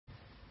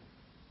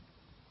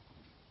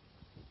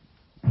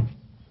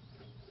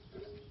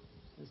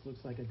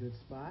looks like a good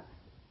spot.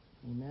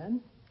 Amen.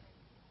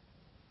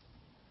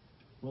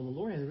 Well, the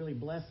Lord has really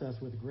blessed us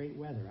with great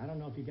weather. I don't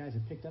know if you guys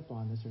have picked up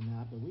on this or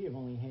not, but we have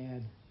only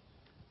had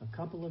a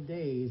couple of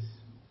days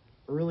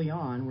early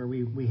on where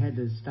we had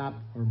to stop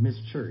or miss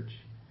church.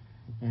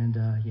 And,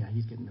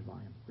 he's getting the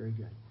volume. Very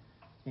good.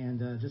 And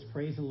just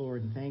praise the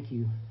Lord and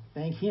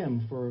thank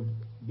Him for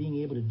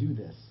being able to do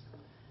this.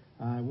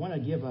 I want to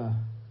give a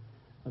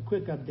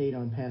quick update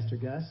on Pastor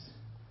Gus.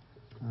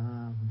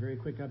 Very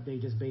quick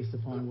update just based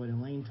upon what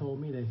Elaine told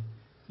me, that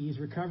he's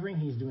recovering.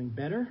 He's doing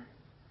better.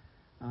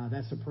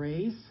 That's a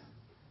praise.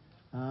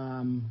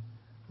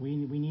 We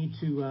need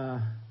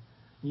to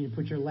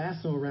put your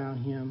lasso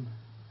around him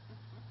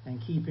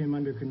and keep him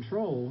under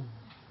control,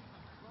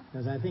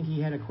 because I think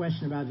he had a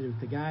question about if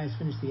the guys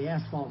finished the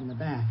asphalt in the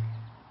back.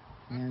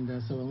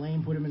 And so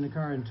Elaine put him in the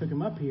car and took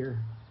him up here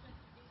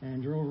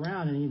and drove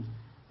around. And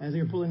as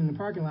they were pulling in the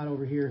parking lot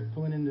over here,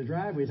 pulling in the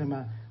driveway, talking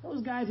about,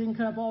 those guys didn't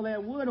cut up all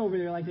that wood over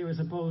there like they were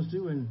supposed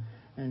to. And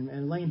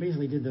Elaine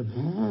basically did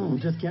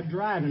just kept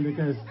driving,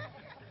 because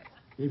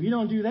if you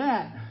don't do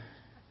that,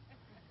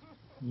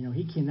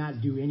 he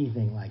cannot do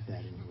anything like that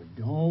anymore.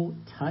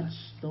 Don't touch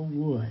the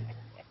wood.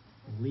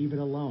 Leave it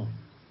alone.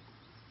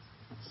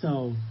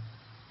 So,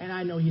 and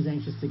I know he's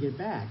anxious to get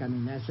back. I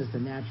mean, that's just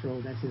his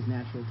natural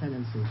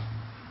tendency.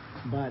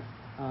 But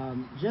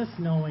just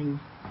knowing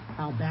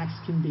how backs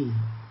can be,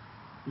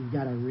 you've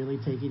got to really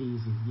take it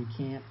easy. You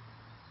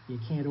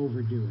can't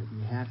overdo it.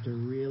 You have to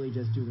really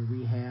just do the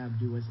rehab,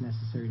 do what's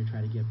necessary to try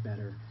to get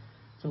better.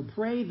 So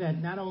pray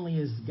that not only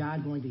is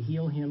God going to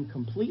heal him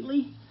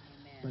completely,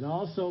 but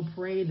also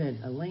pray that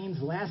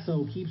Elaine's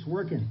lasso keeps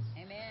working.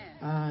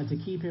 To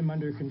keep him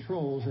under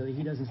control so that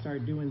he doesn't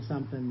start doing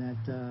something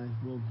that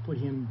will put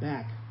him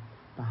back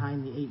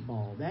behind the 8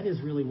 ball. That is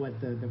really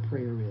what the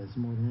prayer is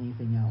more than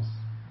anything else.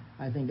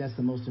 I think that's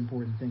the most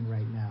important thing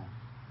right now.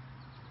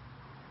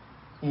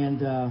 And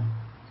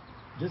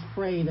just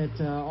pray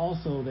that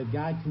also that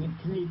God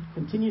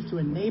continues to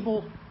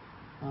enable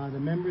the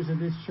members of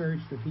this church,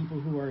 the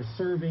people who are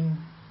serving,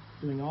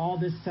 doing all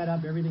this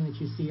setup, everything that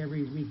you see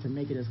every week, to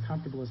make it as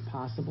comfortable as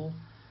possible.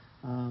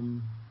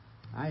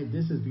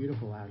 This is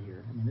beautiful out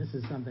here. I mean, this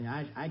is something,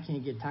 I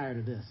can't get tired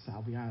of this,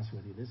 I'll be honest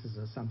with you. This is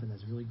something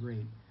that's really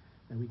great,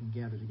 that we can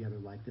gather together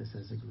like this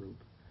as a group.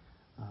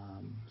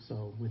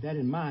 So with that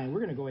in mind, we're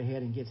going to go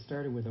ahead and get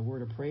started with a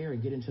word of prayer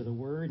and get into the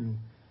Word and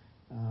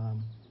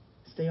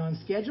stay on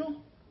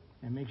schedule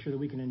and make sure that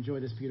we can enjoy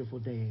this beautiful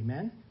day.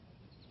 Amen?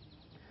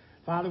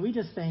 Father, we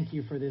just thank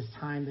you for this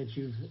time that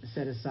you've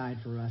set aside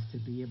for us to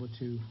be able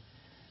to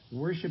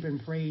worship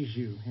and praise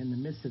you in the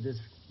midst of this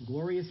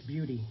glorious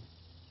beauty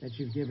that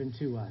you've given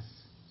to us.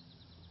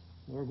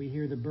 Lord, we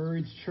hear the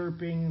birds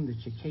chirping, the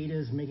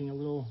cicadas making a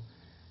little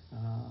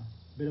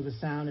bit of a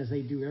sound as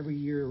they do every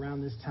year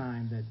around this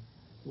time. That,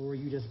 Lord,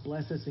 you just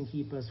bless us and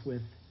keep us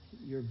with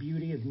your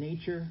beauty of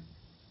nature.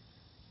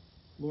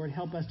 Lord,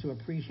 help us to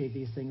appreciate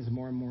these things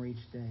more and more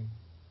each day.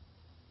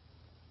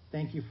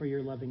 Thank you for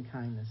your loving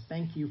kindness.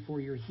 Thank you for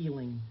your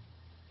healing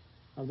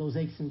of those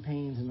aches and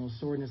pains and those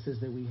sorenesses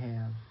that we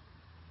have.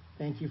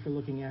 Thank you for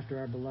looking after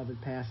our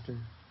beloved pastor.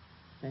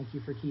 Thank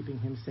you for keeping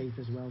him safe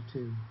as well,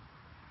 too.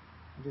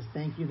 I just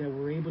thank you that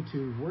we're able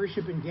to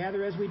worship and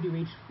gather as we do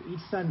each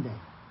Sunday.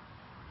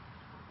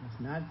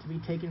 It's not to be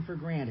taken for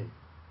granted.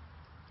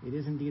 It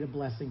is indeed a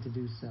blessing to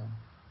do so.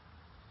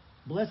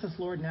 Bless us,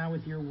 Lord, now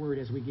with your word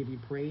as we give you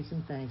praise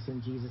and thanks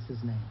in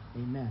Jesus' name.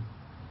 Amen.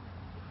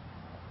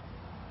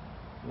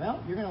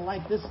 Well, you're going to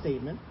like this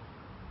statement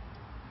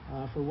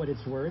for what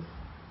it's worth.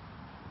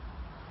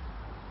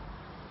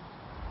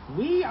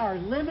 We are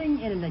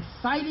living in an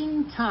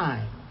exciting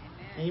time.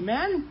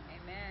 Amen?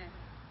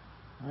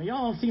 Amen.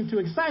 Y'all seem too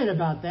excited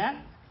about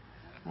that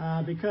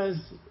because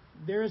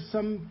there's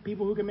some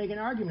people who can make an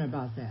argument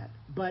about that.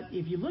 But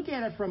if you look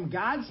at it from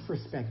God's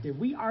perspective,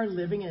 we are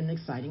living in an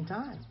exciting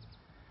time.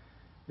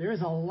 There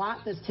is a lot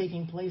that's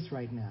taking place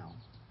right now.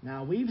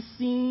 Now, we've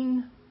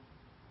seen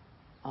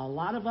a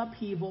lot of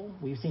upheaval.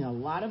 We've seen a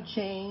lot of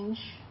change.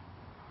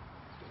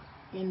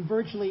 In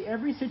virtually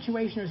every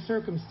situation or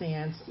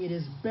circumstance, it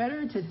is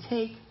better to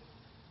take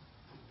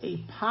a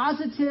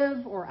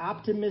positive or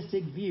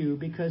optimistic view,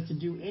 because to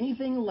do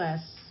anything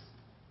less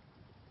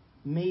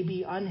may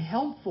be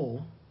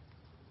unhelpful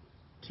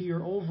to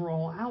your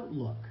overall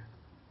outlook.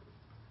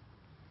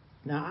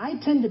 Now, I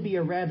tend to be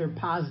a rather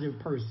positive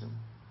person,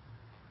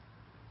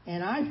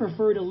 and I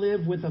prefer to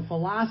live with a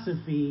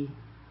philosophy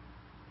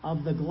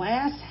of the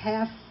glass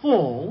half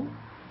full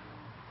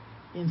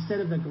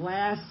instead of the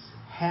glass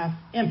half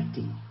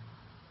empty.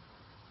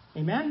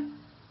 Amen? Amen.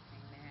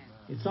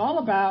 It's all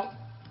about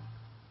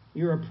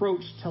your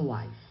approach to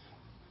life.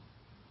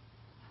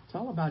 It's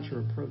all about your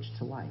approach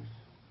to life.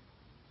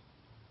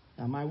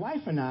 Now, my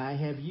wife and I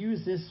have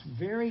used this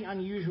very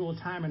unusual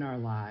time in our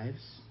lives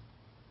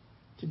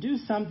to do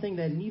something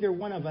that neither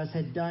one of us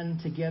had done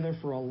together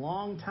for a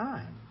long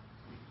time.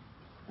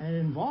 And it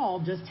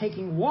involved just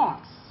taking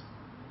walks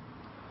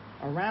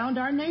around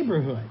our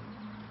neighborhood.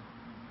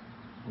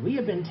 We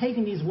have been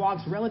taking these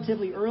walks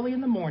relatively early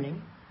in the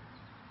morning,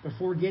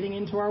 before getting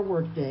into our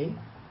workday.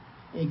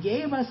 It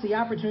gave us the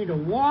opportunity to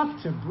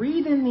walk, to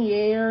breathe in the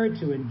air,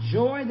 to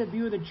enjoy the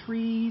view of the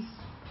trees,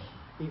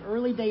 the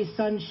early day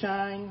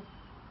sunshine,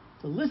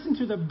 to listen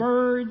to the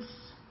birds,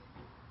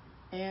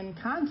 and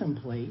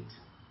contemplate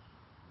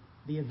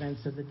the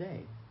events of the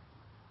day.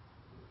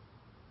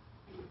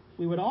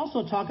 We would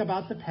also talk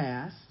about the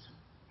past,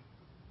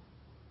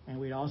 and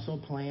we'd also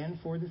plan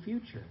for the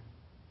future.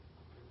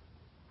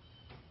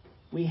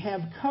 We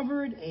have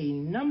covered a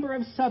number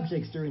of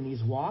subjects during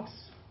these walks.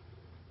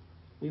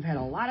 We've had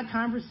a lot of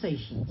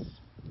conversations.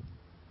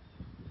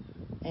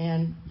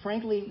 And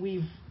frankly,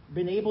 we've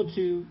been able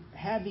to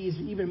have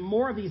even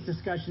more of these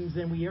discussions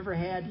than we ever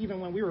had even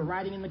when we were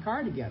riding in the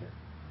car together.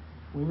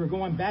 We were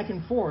going back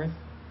and forth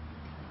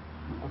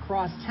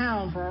across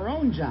town for our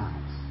own jobs.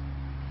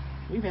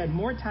 We've had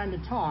more time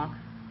to talk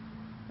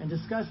and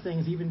discuss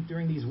things even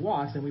during these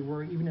walks than we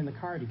were even in the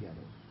car together.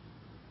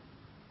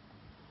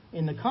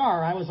 In the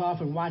car, I was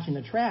often watching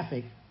the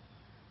traffic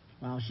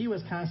while she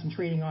was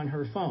concentrating on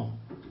her phone.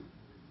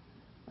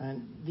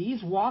 And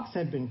these walks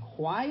have been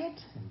quiet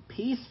and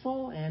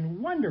peaceful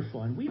and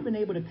wonderful, and we've been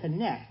able to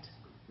connect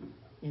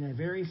in a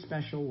very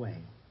special way.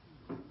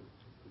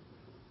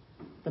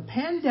 The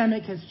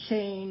pandemic has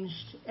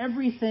changed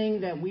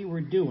everything that we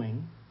were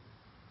doing,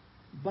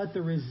 but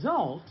the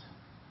result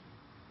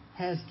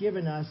has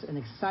given us an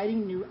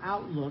exciting new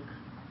outlook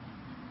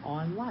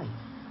on life.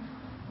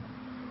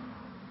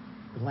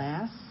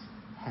 Glass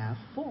half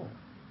full.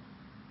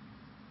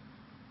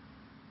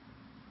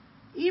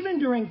 Even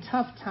during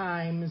tough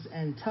times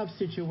and tough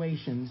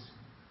situations,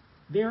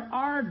 there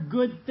are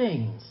good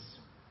things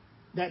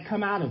that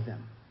come out of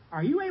them.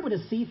 Are you able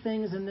to see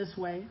things in this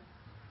way?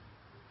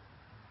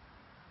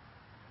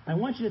 I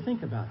want you to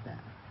think about that.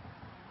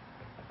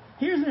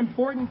 Here's an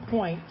important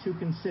point to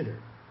consider.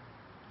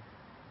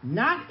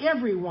 Not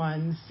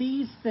everyone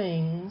sees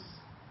things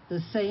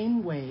the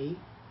same way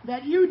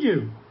that you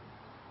do.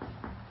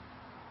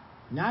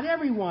 Not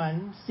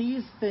everyone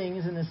sees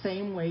things in the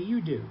same way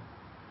you do.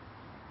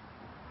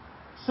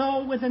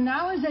 So, with the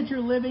knowledge that you're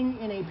living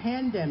in a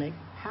pandemic,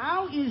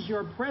 how is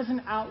your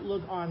present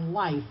outlook on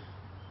life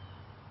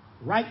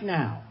right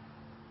now?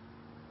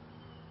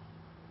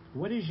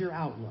 What is your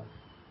outlook?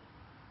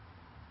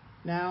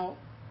 Now,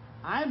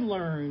 I've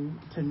learned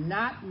to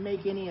not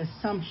make any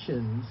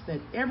assumptions that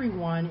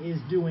everyone is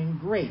doing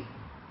great.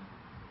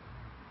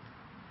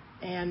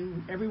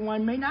 And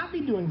everyone may not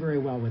be doing very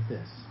well with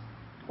this,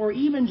 or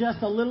even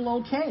just a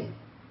little okay.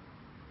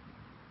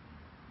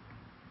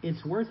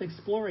 It's worth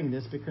exploring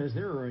this because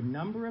there are a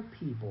number of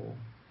people,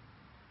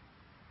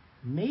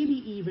 maybe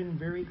even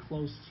very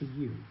close to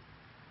you,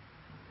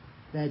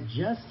 that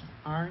just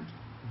aren't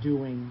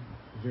doing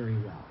very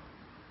well.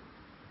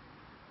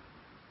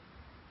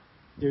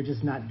 They're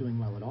just not doing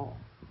well at all.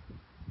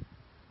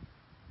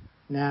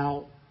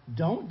 Now,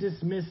 don't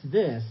dismiss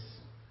this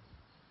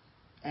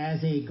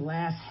as a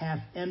glass half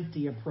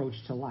empty approach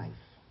to life.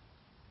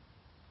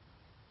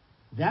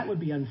 That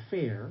would be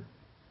unfair.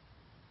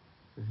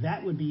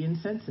 That would be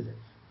insensitive.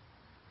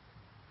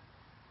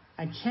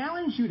 I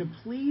challenge you to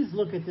please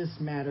look at this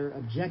matter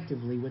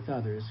objectively with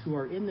others who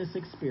are in this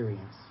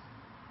experience,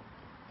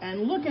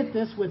 and look at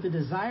this with the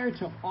desire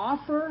to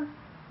offer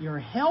your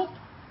help,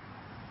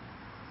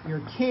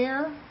 your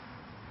care,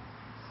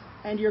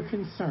 and your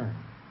concern.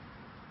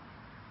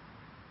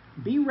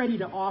 Be ready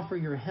to offer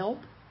your help,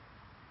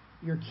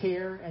 your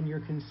care, and your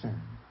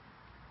concern.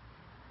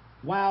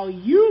 While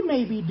you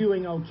may be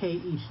doing okay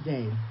each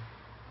day,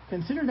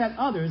 consider that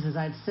others, as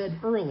I've said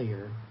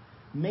earlier,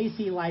 may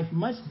see life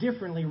much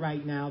differently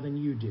right now than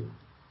you do.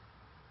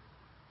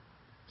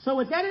 So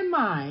with that in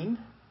mind,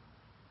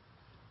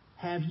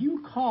 have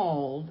you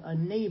called a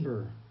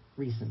neighbor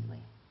recently?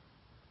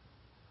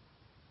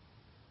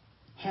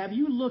 Have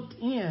you looked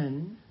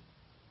in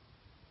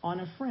on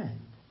a friend?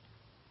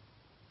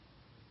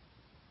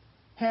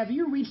 Have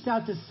you reached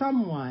out to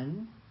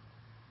someone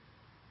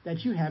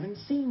that you haven't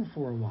seen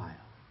for a while?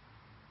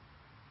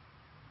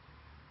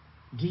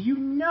 Do you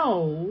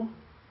know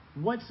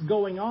what's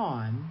going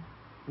on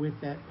with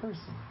that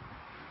person?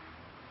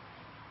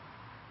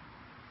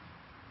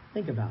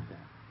 Think about that.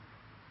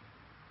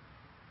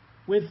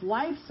 With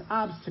life's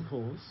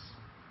obstacles,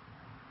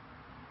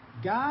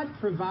 God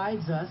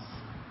provides us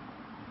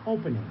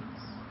openings.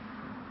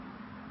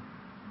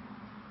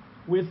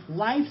 With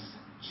life's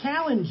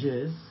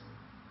challenges,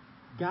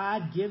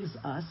 God gives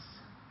us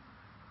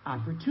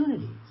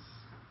opportunities.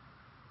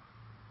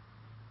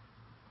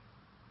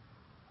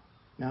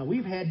 Now,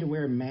 we've had to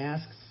wear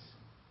masks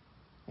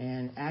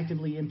and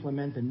actively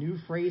implement the new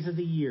phrase of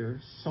the year,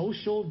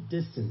 social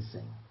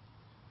distancing,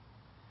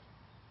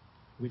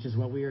 which is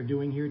what we are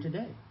doing here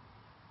today.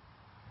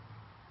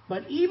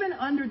 But even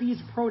under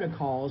these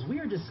protocols, we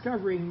are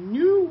discovering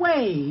new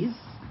ways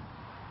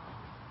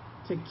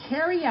to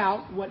carry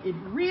out what it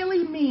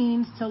really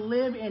means to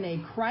live in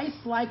a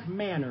Christ-like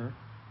manner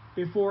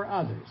before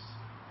others.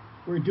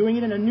 We're doing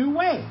it in a new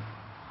way,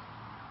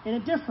 in a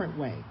different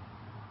way.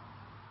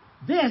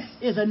 This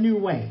is a new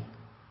way.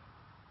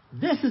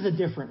 This is a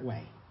different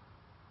way.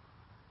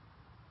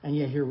 And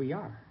yet here we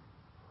are.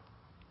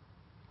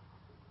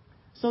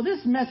 So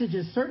this message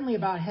is certainly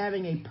about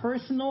having a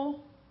personal,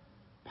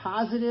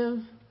 positive,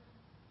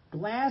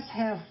 glass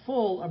half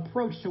full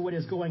approach to what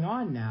is going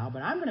on now.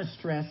 But I'm going to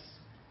stress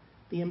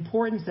the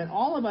importance that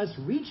all of us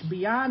reach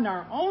beyond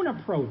our own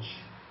approach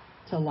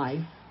to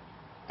life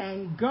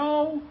and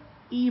go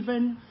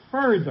even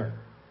further.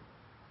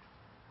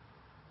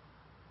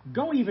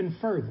 Go even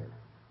further.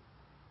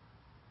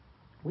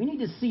 We need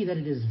to see that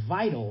it is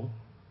vital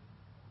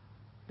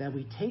that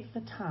we take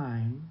the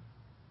time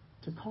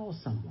to call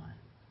someone.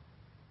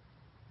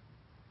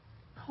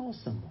 Call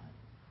someone.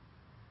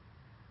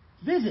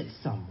 Visit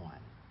someone.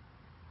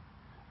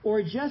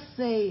 Or just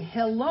say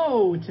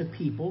hello to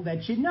people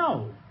that you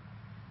know.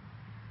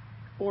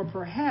 Or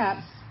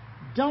perhaps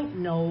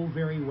don't know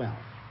very well.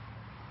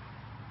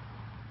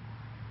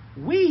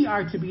 We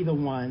are to be the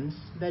ones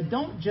that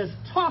don't just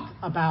talk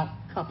about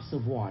cups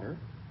of water,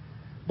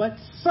 but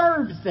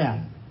serves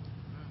them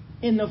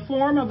in the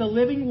form of the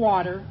living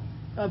water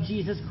of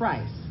Jesus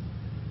Christ.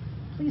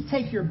 Please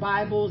take your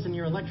Bibles and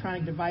your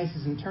electronic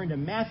devices and turn to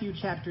Matthew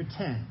chapter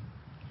 10.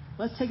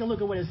 Let's take a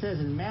look at what it says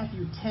in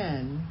Matthew 10,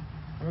 and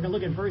we're going to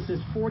look at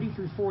verses 40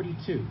 through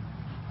 42.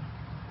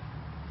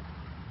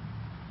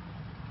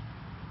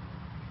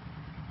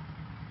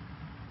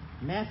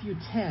 Matthew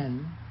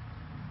 10,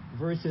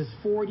 verses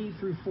 40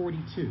 through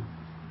 42.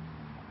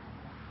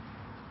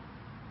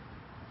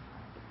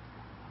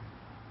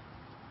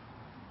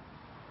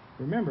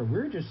 Remember,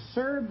 we're to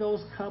serve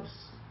those cups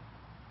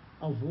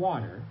of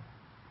water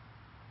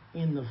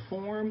in the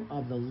form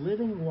of the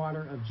living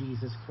water of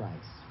Jesus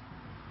Christ.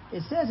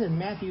 It says in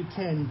Matthew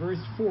 10, verse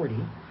 40,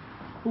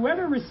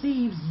 whoever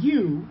receives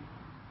you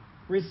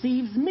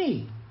receives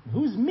me.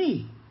 Who's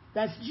me?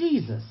 That's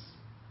Jesus.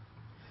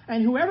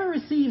 And whoever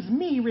receives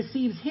me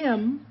receives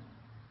him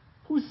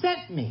who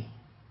sent me.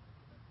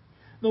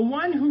 The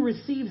one who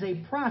receives a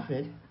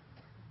prophet,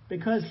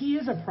 because he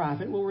is a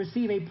prophet, will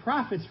receive a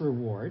prophet's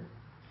reward.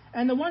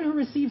 And the one who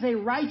receives a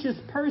righteous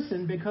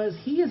person, because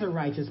he is a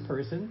righteous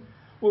person,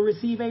 will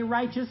receive a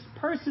righteous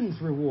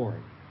person's reward.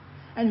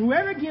 And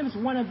whoever gives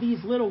one of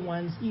these little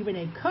ones even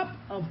a cup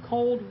of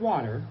cold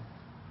water,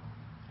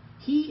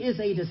 he is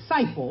a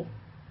disciple.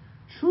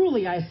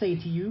 Truly I say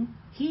to you,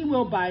 he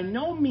will by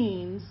no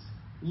means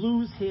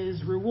lose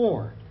his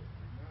reward.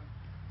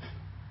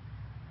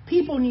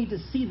 People need to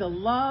see the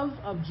love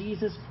of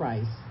Jesus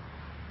Christ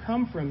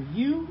come from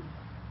you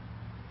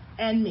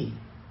and me.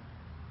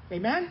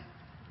 Amen?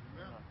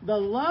 The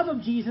love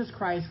of Jesus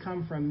Christ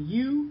come from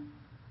you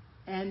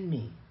and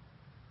me.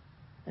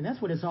 And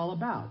that's what it's all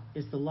about.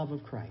 It's the love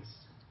of Christ.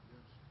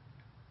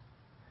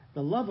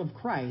 The love of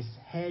Christ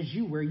has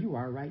you where you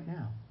are right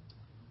now.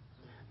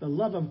 The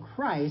love of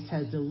Christ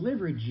has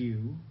delivered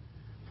you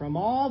from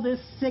all this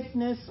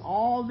sickness,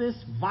 all this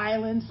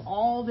violence,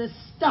 all this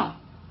stuff.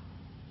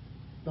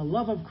 The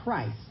love of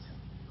Christ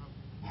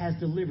has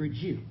delivered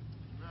you.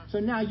 So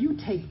now you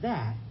take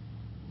that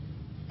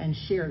and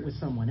share it with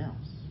someone else.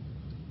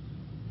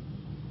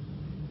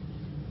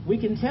 We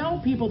can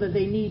tell people that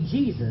they need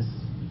Jesus,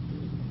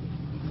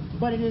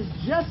 but it is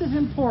just as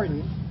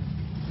important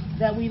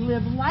that we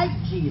live like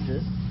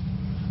Jesus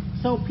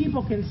so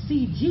people can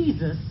see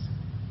Jesus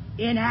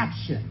in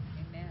action.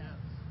 Amen.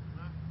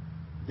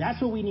 That's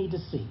what we need to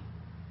see.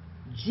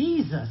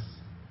 Jesus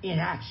in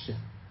action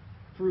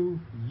through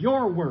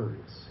your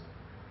words,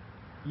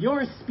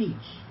 your speech,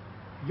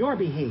 your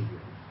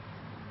behavior.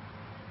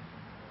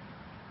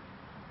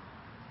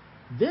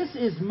 This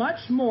is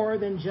much more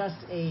than just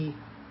a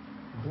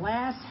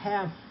glass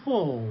half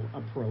full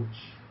approach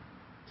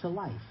to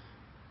life.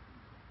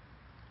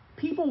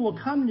 People will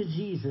come to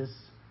Jesus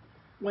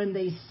when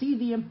they see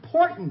the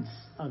importance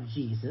of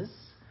Jesus,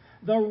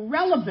 the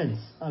relevance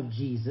of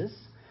Jesus,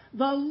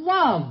 the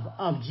love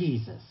of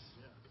Jesus.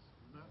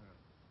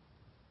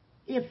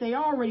 If they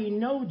already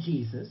know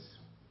Jesus,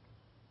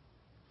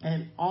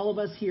 and all of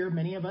us here,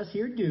 many of us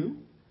here do,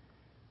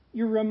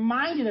 you're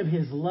reminded of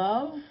his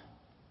love,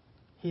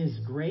 his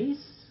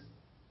grace,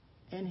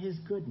 and his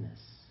goodness.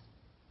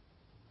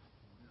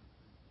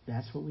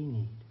 That's what we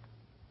need.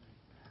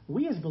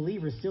 We as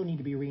believers still need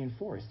to be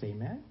reinforced,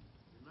 amen?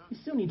 We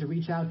still need to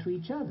reach out to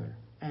each other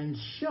and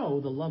show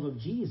the love of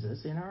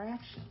Jesus in our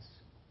actions.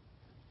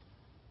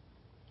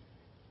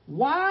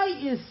 Why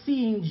is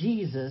seeing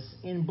Jesus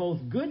in both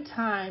good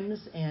times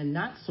and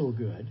not so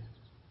good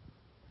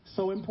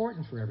so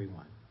important for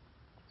everyone?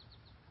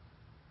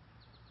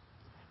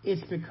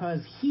 It's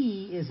because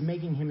he is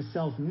making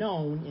himself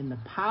known in the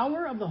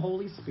power of the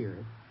Holy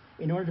Spirit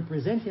in order to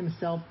present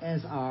himself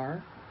as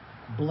our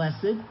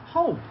blessed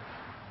hope.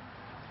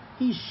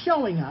 He's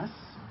showing us,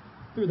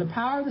 through the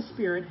power of the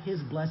Spirit, his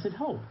blessed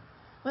hope.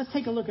 Let's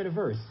take a look at a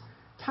verse.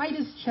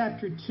 Titus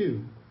chapter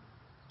 2.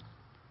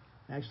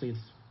 Actually, it's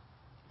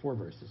 4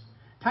 verses.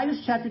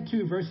 Titus chapter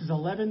 2, verses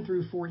 11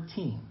 through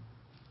 14.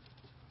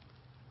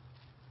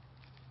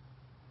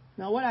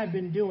 Now, what I've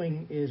been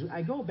doing is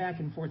I go back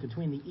and forth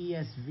between the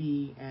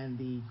ESV and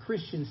the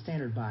Christian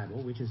Standard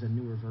Bible, which is a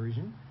newer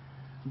version.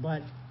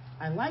 But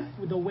I like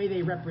the way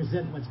they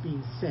represent what's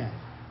being said.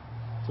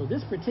 So So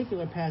this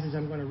particular passage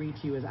I'm going to read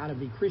to you is out of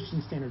the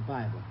Christian Standard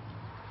Bible.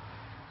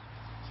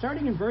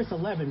 Starting in verse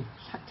 11,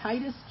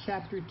 Titus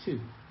chapter 2.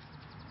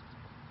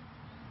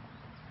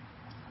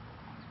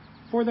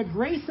 For the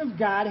grace of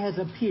God has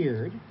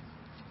appeared,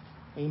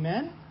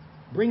 amen,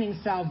 bringing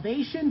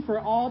salvation for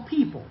all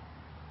people,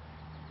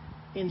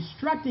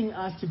 instructing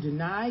us to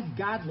deny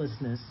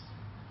godlessness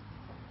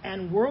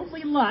and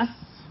worldly lusts,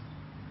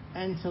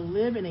 and to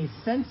live in a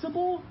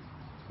sensible,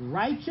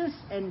 righteous,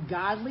 and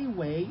godly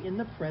way in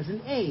the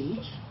present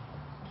age,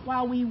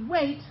 while we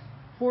wait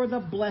for the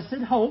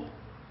blessed hope,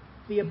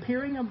 the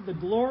appearing of the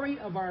glory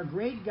of our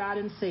great God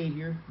and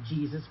Savior,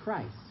 Jesus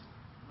Christ.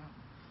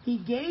 He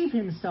gave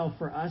himself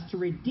for us to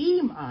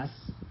redeem us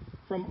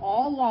from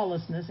all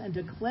lawlessness and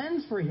to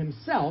cleanse for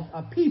himself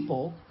a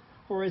people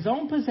for his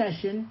own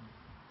possession,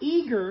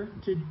 eager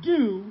to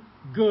do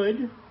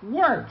good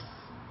works.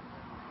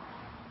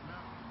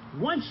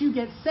 Once you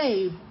get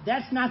saved,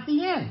 that's not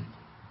the end.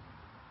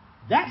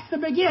 That's the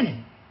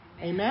beginning.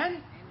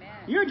 Amen? Amen?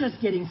 You're just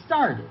getting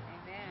started.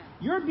 Amen.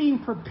 You're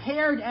being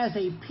prepared as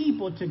a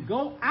people to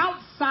go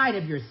outside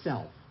of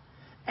yourself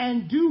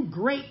and do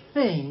great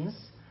things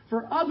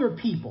for other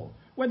people,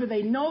 whether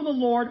they know the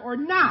Lord or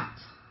not.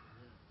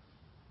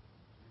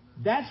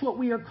 That's what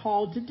we are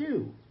called to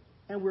do.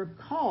 And we're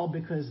called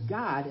because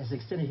God has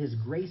extended his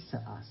grace to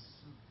us.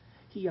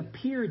 He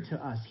appeared to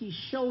us. He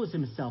shows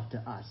himself to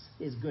us,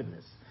 his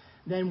goodness.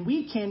 Then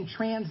we can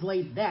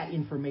translate that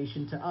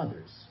information to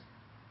others.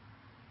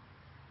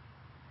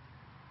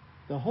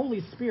 The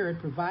Holy Spirit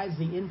provides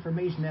the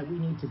information that we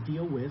need to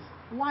deal with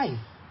life.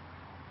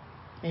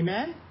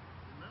 Amen?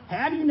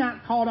 Have you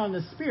not called on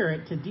the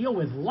Spirit to deal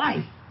with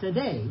life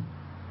today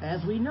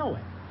as we know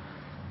it?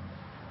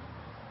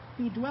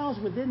 He dwells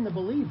within the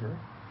believer,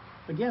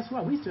 but guess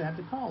what? We still have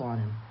to call on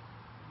him.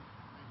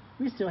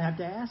 We still have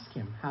to ask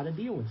him how to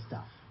deal with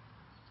stuff.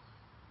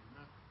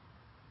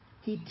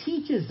 He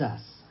teaches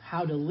us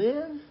how to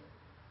live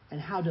and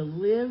how to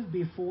live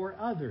before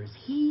others.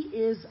 He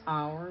is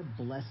our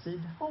blessed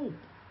hope.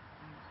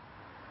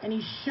 And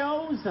he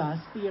shows us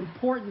the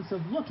importance of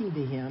looking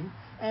to him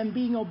and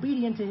being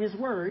obedient to his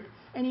word.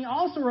 And he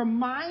also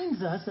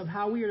reminds us of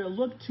how we are to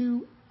look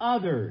to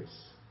others.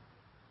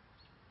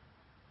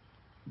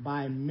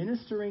 By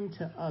ministering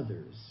to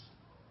others,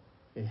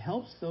 it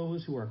helps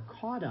those who are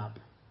caught up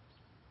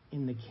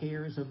in the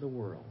cares of the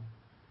world.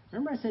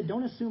 Remember I said,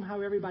 don't assume how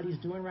everybody's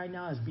doing right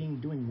now as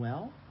doing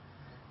well.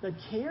 The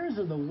cares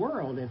of the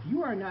world, if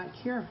you are not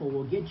careful,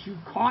 will get you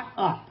caught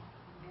up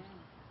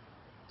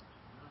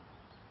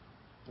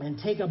and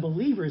take a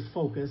believer's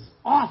focus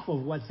off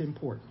of what's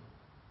important.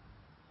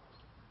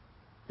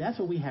 That's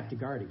what we have to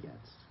guard against.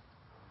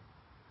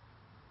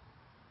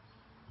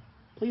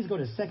 Please go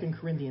to 2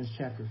 Corinthians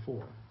chapter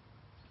 4.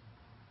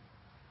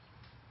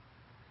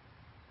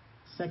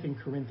 2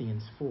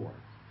 Corinthians 4.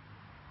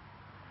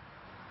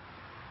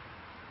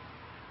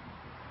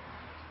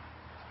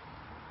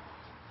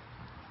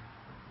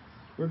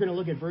 We're going to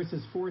look at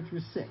verses 4 through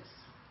 6.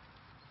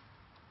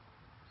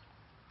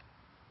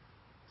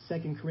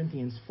 2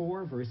 Corinthians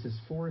 4, verses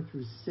 4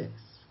 through 6.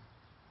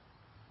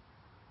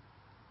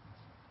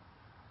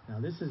 Now,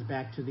 this is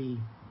back to the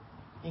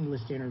English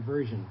Standard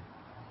Version.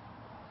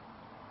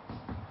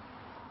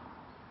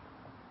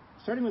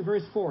 Starting with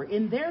verse 4.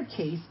 In their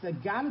case, the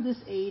God of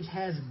this age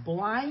has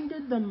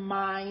blinded the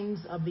minds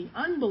of the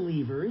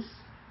unbelievers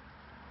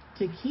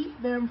to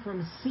keep them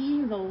from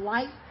seeing the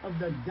light of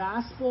the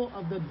gospel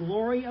of the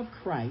glory of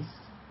Christ,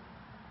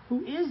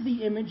 who is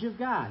the image of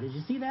God. Did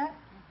you see that?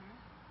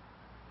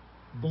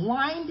 Mm-hmm.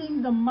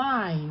 Blinding the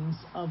minds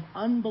of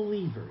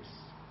unbelievers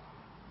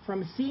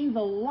from seeing the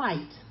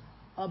light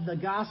of the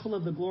gospel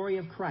of the glory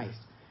of Christ.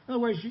 In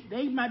other words,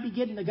 they might be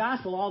getting the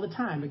gospel all the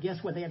time, but guess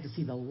what? They have to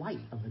see the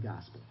light of the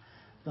gospel.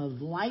 The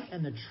light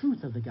and the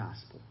truth of the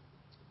gospel.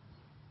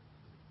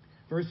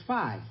 Verse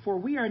 5, for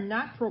we are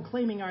not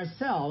proclaiming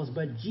ourselves,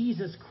 but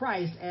Jesus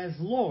Christ as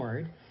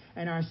Lord,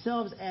 and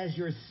ourselves as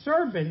your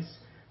servants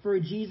for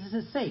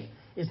Jesus' sake.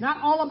 It's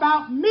not all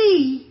about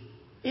me,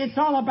 it's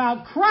all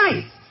about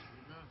Christ.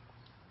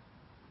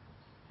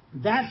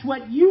 That's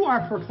what you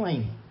are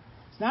proclaiming.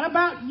 It's not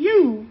about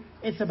you,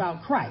 it's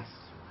about Christ.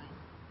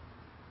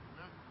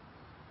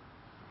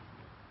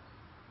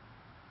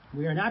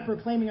 We are not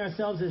proclaiming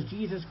ourselves as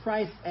Jesus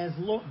Christ as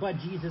Lord, but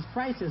Jesus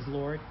Christ as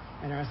Lord,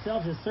 and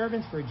ourselves as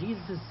servants for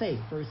Jesus' sake.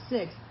 Verse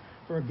 6,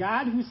 for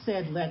God who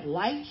said, let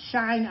light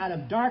shine out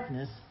of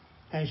darkness,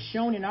 has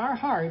shone in our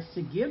hearts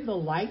to give the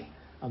light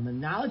of the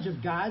knowledge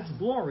of God's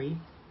glory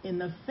in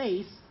the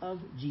face of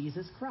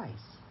Jesus Christ.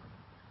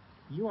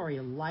 You are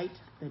a light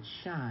that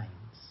shines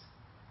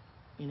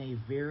in a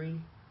very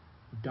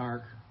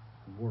dark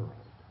world.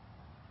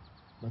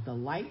 But the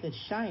light that's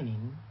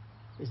shining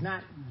is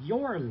not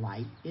your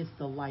light, it's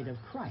the light of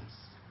Christ.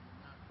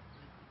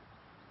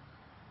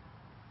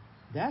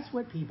 That's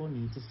what people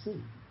need to see.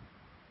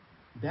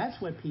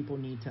 That's what people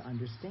need to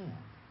understand.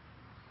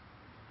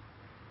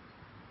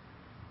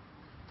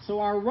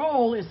 So our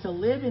role is to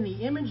live in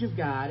the image of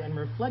God and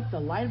reflect the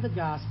light of the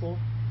gospel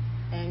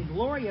and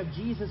glory of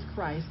Jesus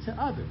Christ to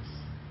others.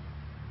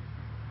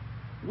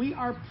 We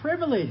are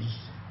privileged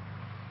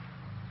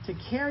to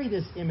carry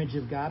this image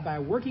of God by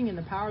working in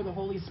the power of the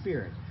Holy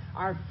Spirit.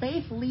 Our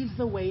faith leads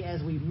the way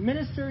as we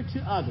minister to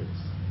others.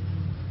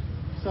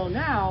 So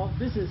now,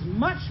 this is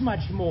much,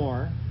 much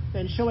more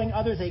than showing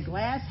others a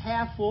glass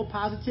half full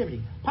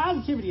positivity.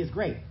 Positivity is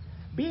great.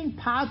 Being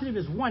positive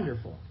is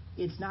wonderful.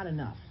 It's not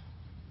enough.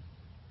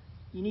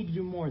 You need to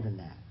do more than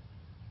that.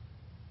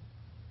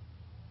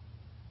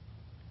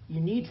 You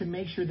need to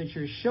make sure that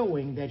you're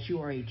showing that you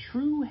are a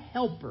true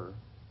helper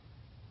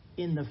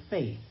in the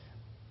faith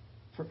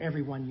for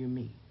everyone you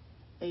meet.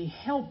 A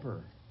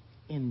helper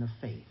in the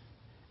faith.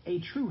 A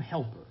true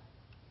helper.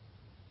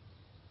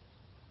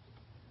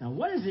 Now,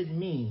 what does it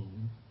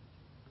mean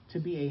to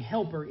be a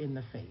helper in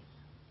the faith?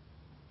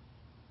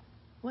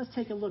 Let's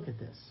take a look at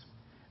this.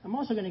 I'm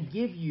also going to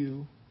give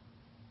you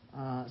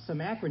some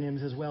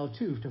acronyms as well,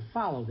 too, to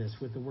follow this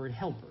with the word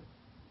helper.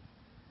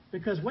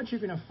 Because what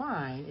you're going to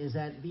find is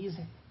that these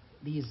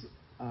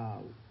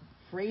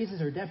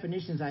phrases or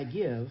definitions I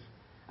give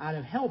out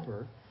of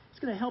helper, it's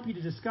going to help you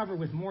to discover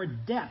with more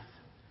depth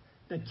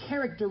the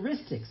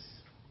characteristics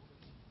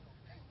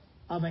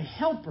of a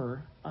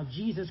helper of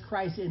Jesus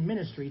Christ in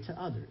ministry to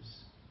others.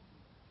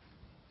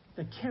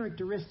 The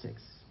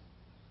characteristics.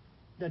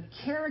 The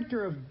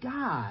character of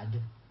God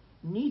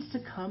needs to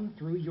come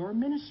through your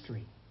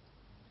ministry.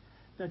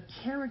 The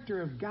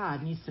character of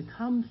God needs to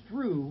come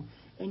through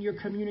in your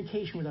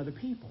communication with other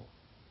people.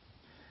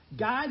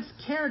 God's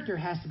character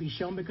has to be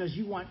shown because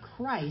you want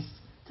Christ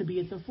to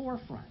be at the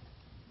forefront.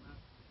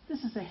 This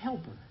is a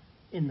helper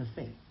in the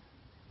faith.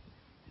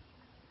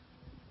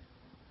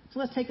 So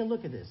let's take a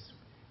look at this.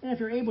 And if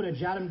you're able to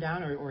jot them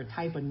down or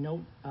type a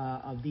note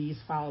of these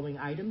following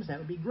items, that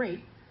would be great,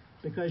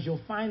 because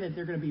you'll find that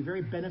they're going to be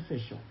very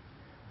beneficial.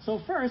 So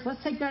first,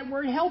 let's take that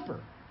word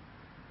helper.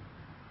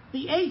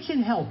 The H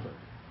in helper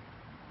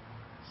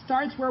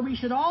starts where we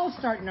should all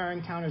start in our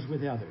encounters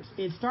with others.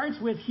 It starts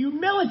with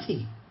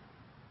humility.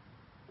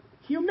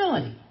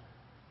 Humility.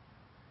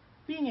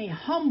 Being a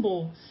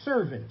humble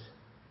servant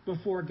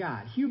before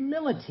God.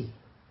 Humility.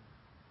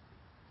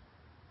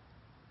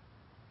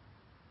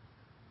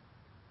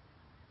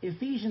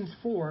 Ephesians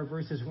 4,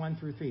 verses 1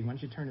 through 3. Why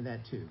don't you turn to that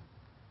too?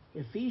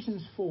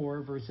 Ephesians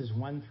 4, verses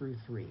 1 through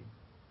 3.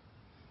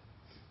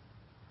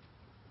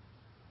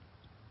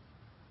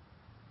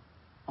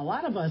 A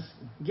lot of us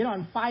get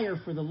on fire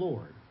for the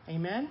Lord.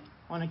 Amen?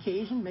 On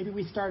occasion. Maybe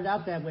we started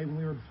out that way when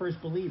we were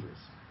first believers.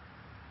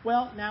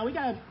 Well, now we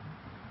got to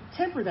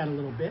temper that a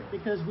little bit,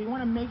 because we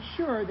want to make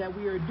sure that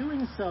we are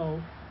doing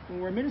so when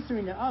we're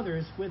ministering to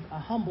others with a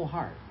humble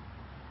heart.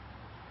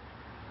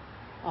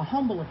 A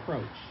humble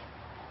approach.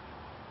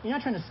 You're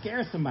not trying to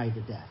scare somebody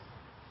to death.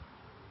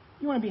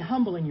 You want to be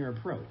humble in your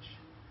approach.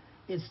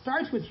 It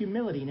starts with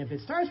humility, and if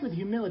it starts with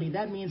humility,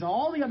 that means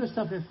all the other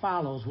stuff that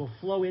follows will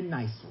flow in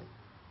nicely.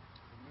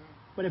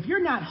 But if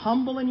you're not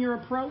humble in your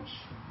approach,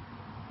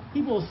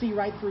 people will see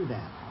right through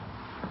that.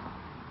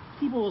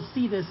 People will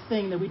see this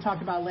thing that we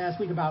talked about last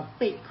week about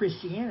fake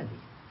Christianity.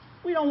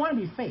 We don't want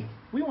to be fake.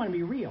 We want to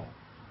be real.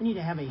 We need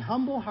to have a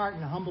humble heart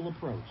and a humble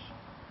approach.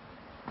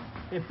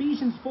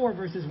 Ephesians 4,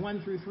 verses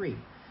 1 through 3.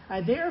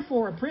 I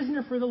therefore, a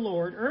prisoner for the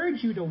Lord,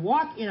 urge you to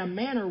walk in a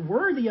manner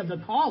worthy of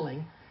the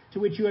calling to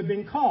which you have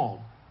been called.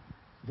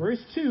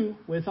 Verse 2,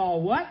 with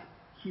all what?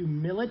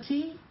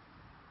 Humility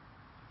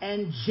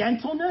and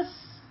gentleness,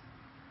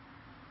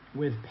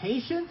 with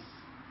patience,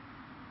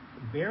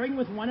 bearing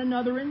with one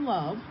another in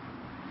love,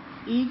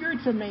 eager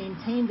to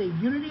maintain the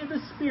unity of the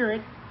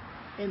Spirit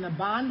in the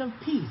bond of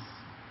peace.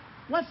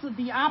 What's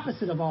the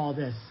opposite of all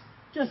this?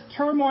 Just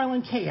turmoil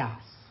and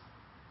chaos.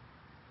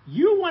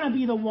 You want to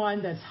be the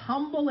one that's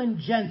humble and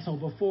gentle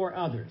before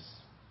others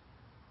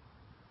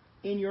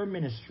in your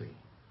ministry.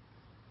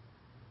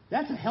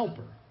 That's a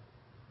helper.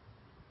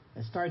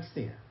 It starts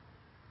there.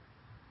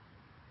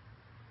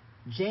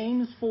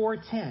 James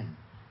 4:10.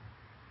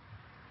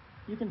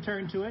 You can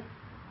turn to it.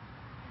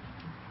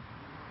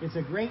 It's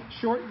a great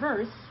short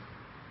verse,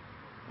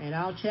 and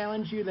I'll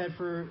challenge you that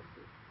for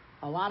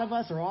a lot of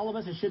us or all of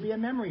us, it should be a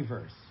memory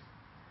verse,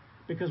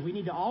 because we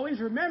need to always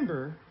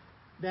remember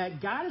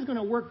that God is going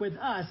to work with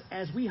us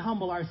as we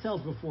humble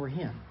ourselves before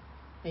Him.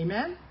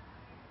 Amen?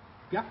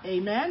 Amen?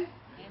 Amen.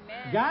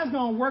 God's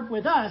going to work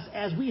with us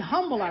as we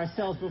humble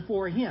ourselves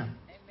before Him.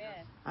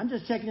 Amen. I'm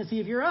just checking to see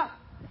if you're up.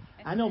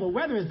 I know the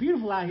weather is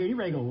beautiful out here. You're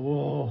ready to go,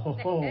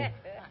 whoa,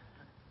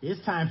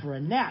 it's time for a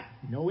nap.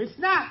 No, it's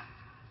not.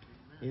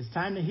 It's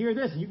time to hear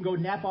this, and you can go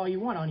nap all you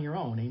want on your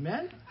own.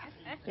 Amen?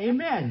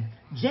 Amen.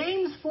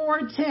 James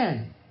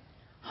 4:10.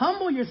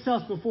 Humble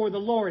yourselves before the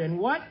Lord, and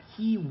what?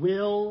 He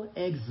will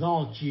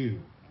exalt you.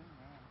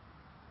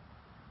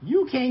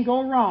 You can't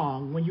go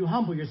wrong when you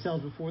humble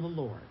yourselves before the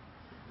Lord.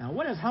 Now,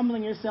 what does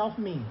humbling yourself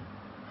mean?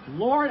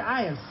 Lord,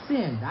 I have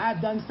sinned. I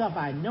have done stuff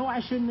I know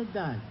I shouldn't have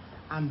done.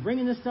 I'm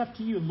bringing this stuff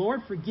to you.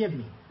 Lord, forgive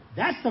me.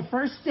 That's the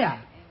first step.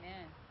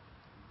 Amen.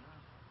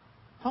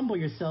 Humble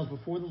yourselves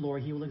before the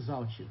Lord. He will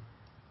exalt you.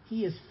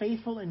 He is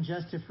faithful and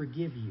just to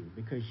forgive you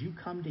because you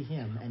come to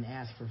Him and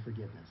ask for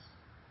forgiveness.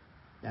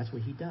 That's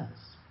what He does.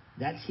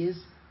 That's His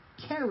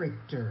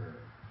character.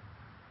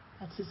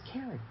 That's his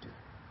character.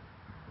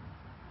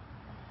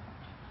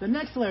 The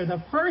next letter,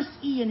 the first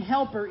E in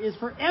helper, is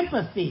for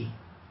empathy.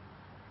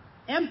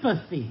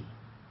 Empathy.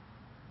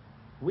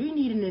 We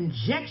need an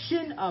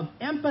injection of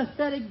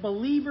empathetic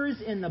believers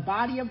in the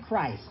body of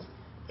Christ.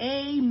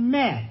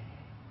 Amen.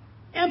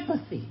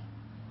 Empathy.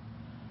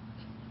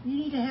 You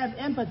need to have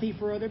empathy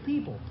for other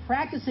people.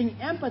 Practicing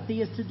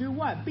empathy is to do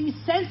what? Be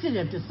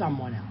sensitive to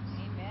someone else.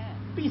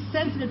 Amen. Be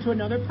sensitive to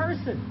another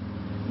person.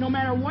 No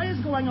matter what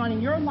is going on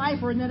in your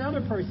life or in that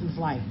other person's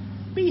life,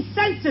 be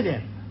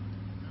sensitive.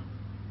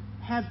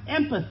 Have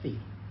empathy.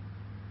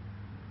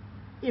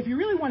 If you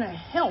really want to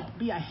help,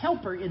 be a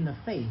helper in the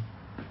faith,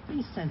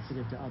 be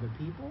sensitive to other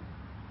people.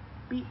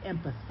 Be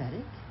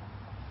empathetic.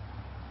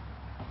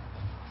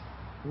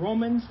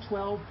 Romans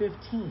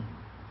 12:15.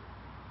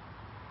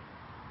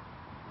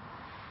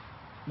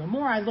 The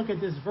more I look at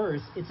this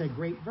verse, it's a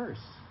great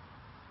verse.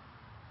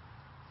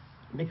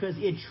 Because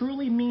it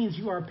truly means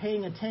you are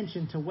paying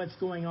attention to what's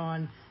going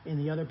on in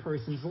the other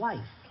person's life.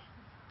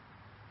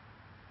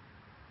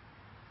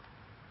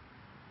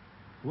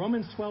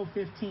 Romans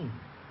 12:15.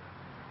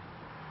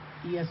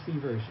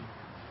 ESV version.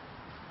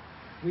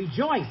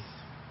 Rejoice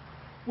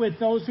with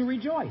those who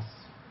rejoice.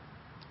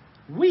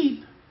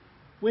 Weep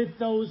with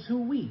those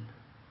who weep.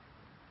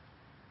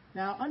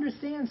 Now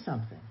understand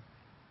something.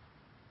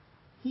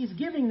 He's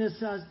giving this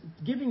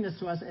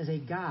to us as a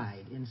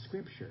guide in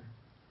Scripture.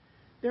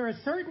 There are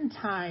certain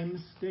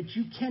times that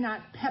you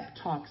cannot pep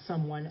talk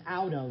someone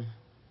out of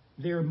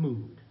their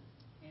mood.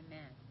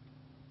 Amen.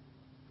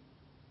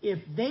 If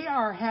they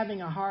are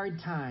having a hard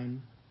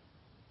time,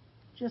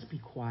 just be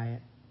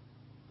quiet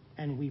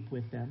and weep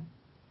with them.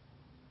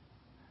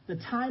 The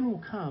time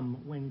will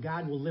come when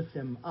God will lift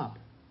them up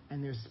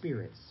and their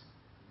spirits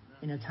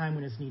in a time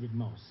when it's needed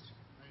most.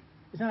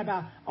 It's not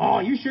about, oh,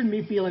 you shouldn't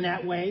be feeling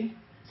that way.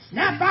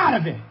 Snap out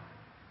of it.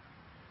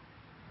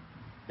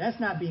 That's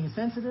not being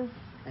sensitive,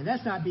 and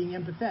that's not being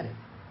empathetic.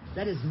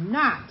 That is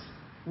not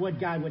what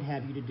God would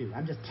have you to do.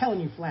 I'm just telling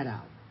you flat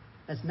out.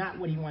 That's not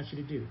what he wants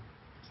you to do.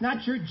 It's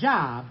not your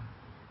job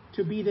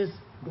to be this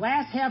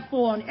glass half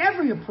full on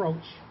every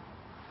approach.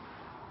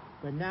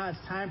 But now it's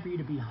time for you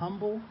to be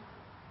humble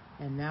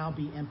and now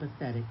be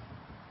empathetic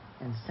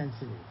and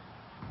sensitive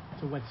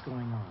to what's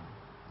going on.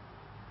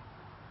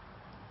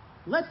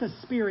 Let the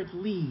Spirit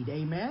lead,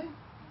 amen?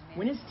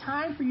 When it's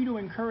time for you to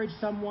encourage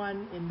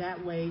someone in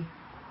that way,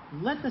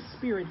 let the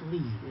Spirit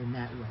lead in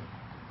that way.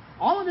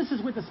 All of this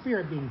is with the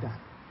Spirit being done.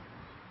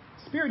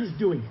 Spirit is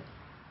doing it.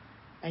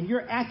 And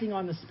you're acting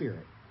on the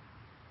Spirit.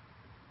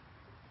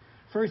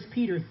 1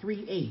 Peter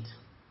 3:8.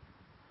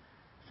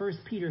 1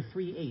 Peter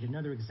 3:8,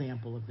 another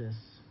example of this.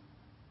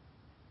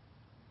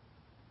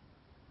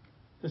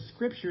 The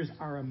Scriptures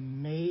are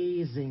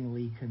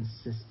amazingly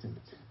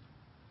consistent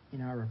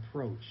in our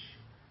approach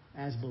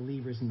as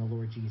believers in the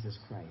Lord Jesus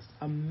Christ.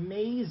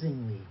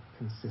 Amazingly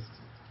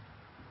consistent.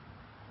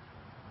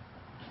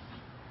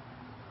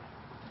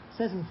 It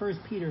says in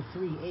 1 Peter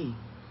 3:8,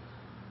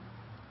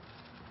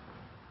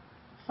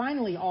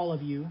 finally, all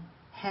of you,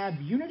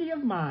 have unity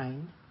of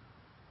mind,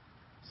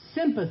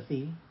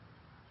 sympathy,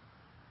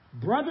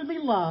 brotherly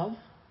love,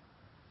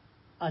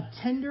 a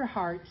tender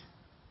heart,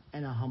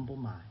 and a humble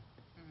mind.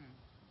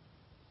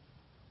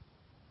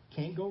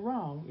 Can't go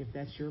wrong if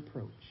that's your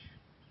approach.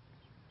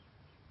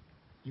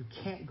 You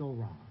can't go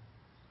wrong.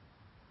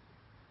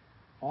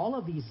 All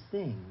of these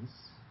things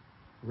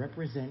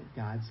represent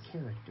God's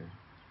character,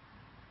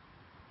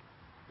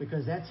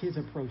 because that's his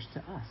approach to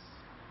us.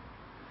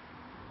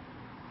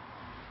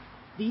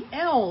 The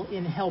L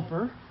in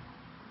helper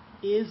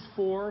is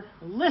for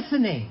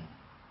listening.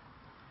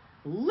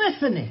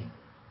 Listening.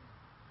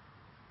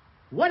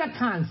 What a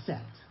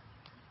concept.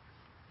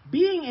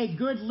 Being a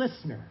good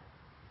listener.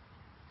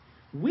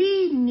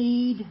 We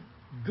need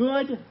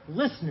good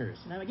listeners.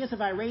 Now, I guess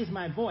if I raise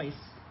my voice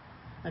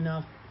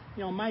enough,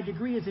 my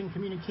degree is in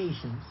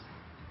communications.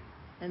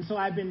 And so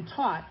I've been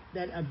taught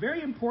that a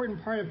very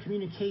important part of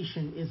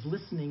communication is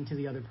listening to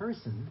the other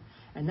person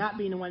and not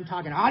being the one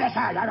talking,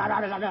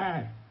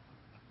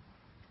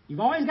 You've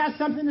always got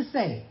something to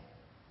say.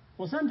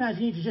 Well, sometimes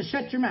you need to just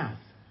shut your mouth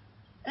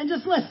and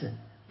just listen.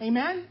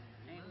 Amen?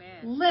 Amen.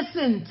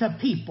 Listen to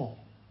people.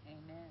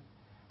 Amen.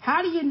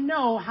 How do you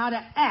know how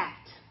to act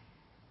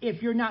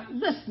if you're not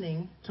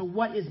listening to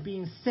what is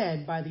being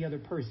said by the other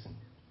person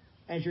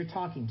as you're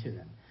talking to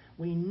them?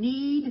 We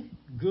need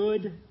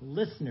good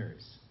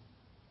listeners.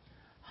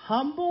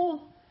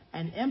 Humble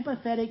and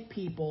empathetic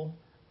people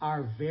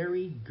are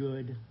very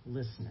good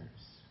listeners.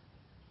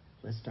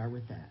 Let's start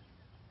with that.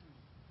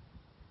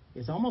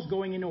 It's almost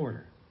going in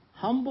order.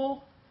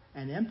 Humble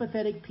and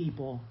empathetic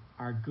people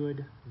are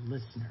good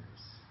listeners.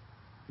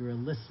 You're a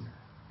listener.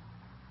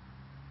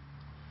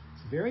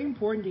 It's very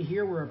important to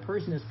hear where a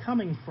person is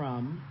coming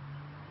from.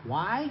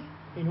 Why?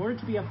 In order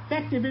to be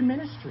effective in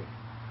ministry.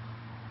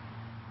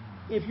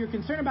 If you're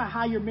concerned about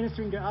how you're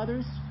ministering to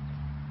others,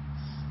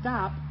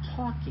 stop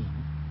talking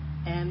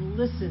and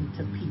listen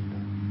to people.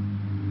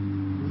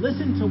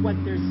 Listen to what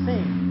they're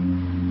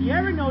saying. You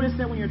ever notice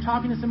that when you're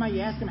talking to somebody,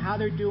 you ask them how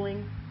they're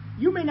doing,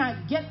 You may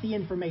not get the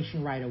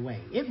information right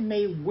away. It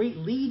may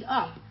lead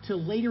up to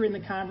later in the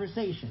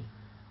conversation.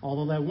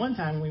 Although that one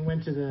time when we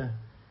went to the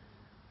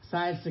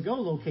Sides to Go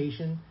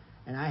location,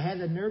 and I had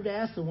the nerve to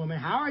ask the woman,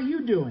 "How are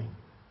you doing?"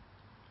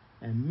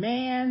 And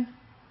man,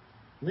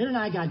 Lynn and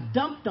I got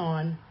dumped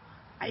on.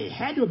 It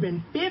had to have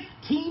been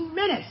 15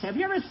 minutes. Have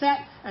you ever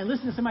sat and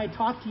listened to somebody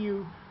talk to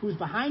you who's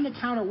behind the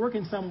counter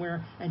working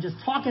somewhere and just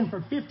talking for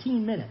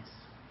 15 minutes?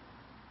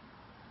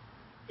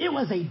 It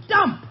was a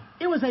dump.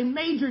 It was a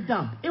major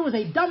dump. It was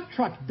a dump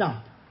truck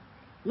dump.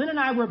 Lynn and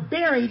I were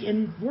buried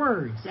in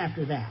words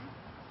after that.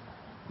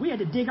 We had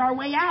to dig our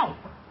way out.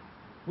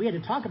 We had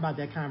to talk about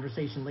that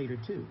conversation later,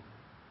 too.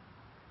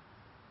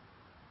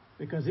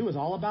 Because it was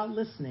all about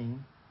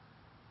listening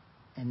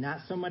and not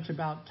so much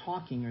about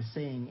talking or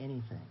saying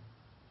anything.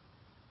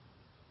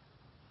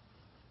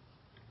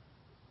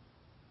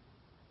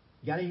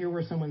 You got to hear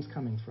where someone's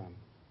coming from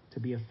to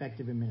be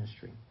effective in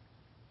ministry.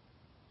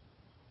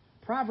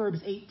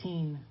 Proverbs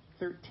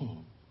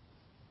 18:13.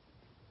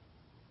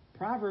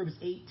 Proverbs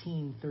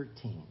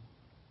 18:13.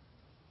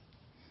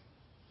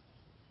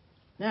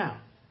 Now,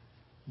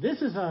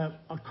 this is a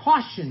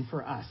caution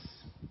for us.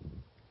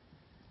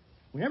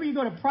 Whenever you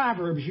go to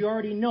Proverbs, you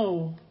already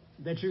know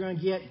that you're going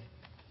to get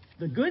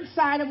the good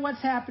side of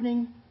what's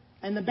happening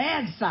and the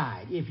bad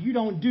side if you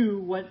don't do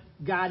what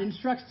God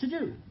instructs to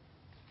do.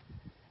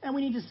 And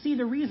we need to see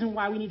the reason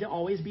why we need to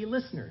always be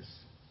listeners.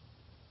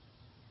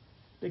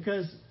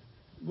 Because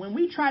when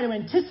we try to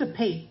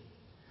anticipate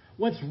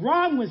what's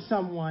wrong with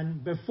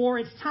someone before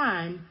it's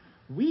time,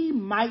 we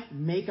might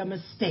make a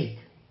mistake.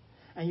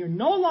 And you're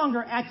no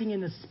longer acting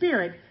in the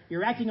Spirit,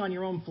 you're acting on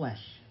your own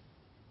flesh.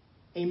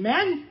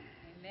 Amen?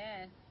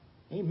 Amen.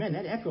 Amen.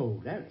 That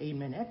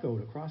amen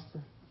echoed across the...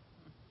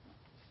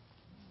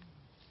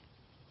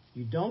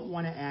 You don't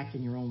want to act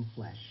in your own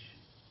flesh.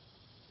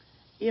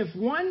 If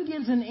one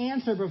gives an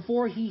answer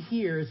before he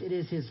hears, it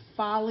is his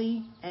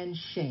folly and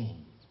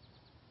shame.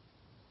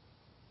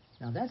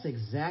 Now that's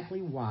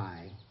exactly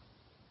why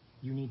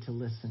you need to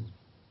listen.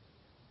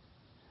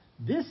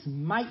 This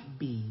might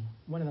be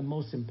one of the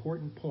most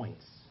important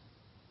points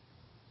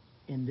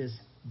in this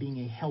being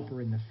a helper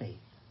in the faith.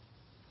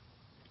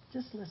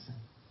 Just listen.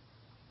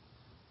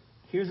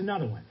 Here's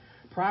another one.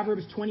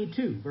 Proverbs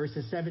 22,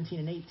 verses 17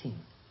 and 18.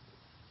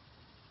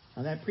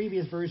 Now, that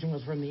previous version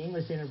was from the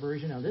English Standard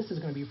Version. Now, this is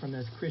going to be from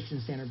the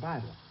Christian Standard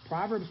Bible.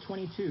 Proverbs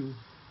 22,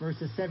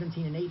 verses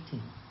 17 and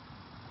 18.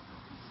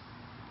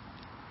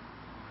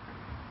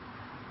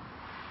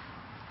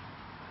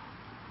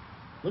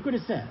 Look what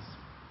it says.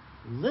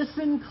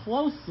 Listen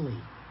closely.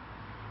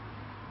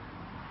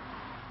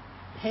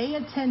 Pay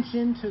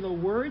attention to the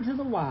words of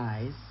the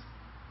wise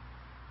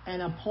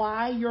and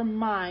apply your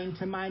mind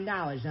to my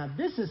knowledge. Now,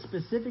 this is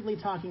specifically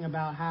talking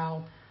about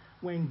how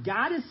when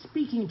God is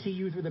speaking to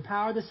you through the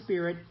power of the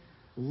Spirit,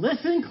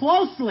 listen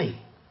closely.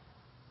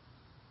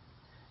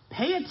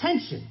 Pay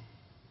attention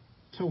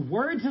to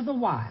words of the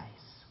wise.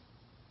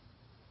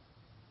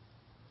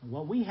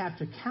 What we have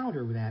to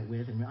counter that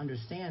with and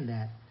understand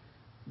that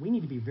we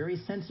need to be very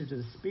sensitive to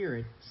the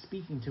Spirit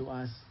speaking to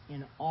us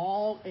in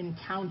all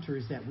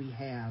encounters that we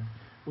have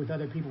with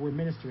other people we're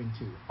ministering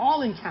to.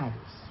 All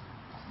encounters.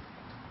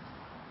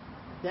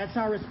 That's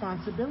our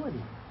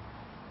responsibility.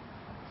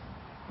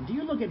 Do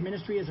you look at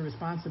ministry as a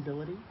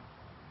responsibility?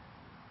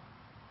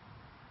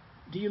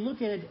 Do you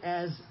look at it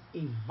as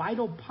a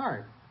vital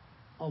part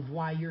of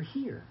why you're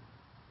here?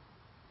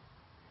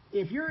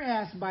 If you're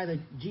asked by the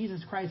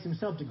Jesus Christ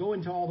himself to go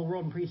into all the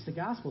world and preach the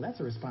gospel, that's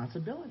a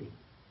responsibility.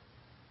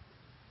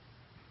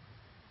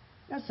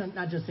 That's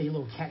not just a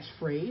little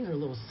catchphrase or a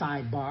little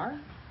sidebar.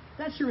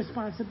 That's your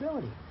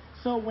responsibility.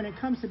 So when it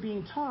comes to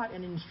being taught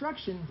and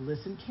instruction,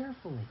 listen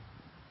carefully.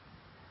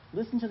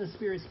 Listen to the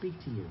Spirit speak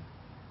to you.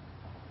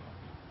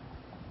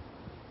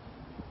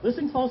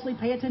 Listen closely,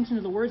 pay attention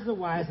to the words of the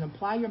wise, and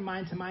apply your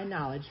mind to my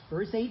knowledge.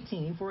 Verse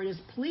 18, for it is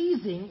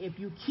pleasing if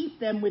you keep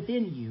them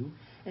within you,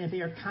 and if they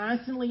are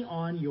constantly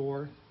on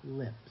your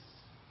lips.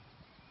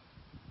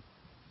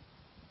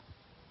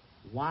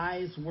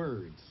 Wise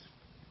words.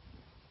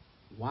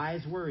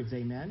 Wise words,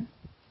 amen?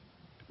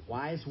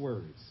 Wise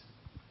words.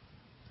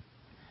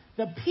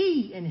 The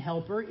P in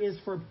helper is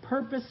for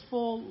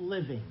purposeful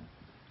living.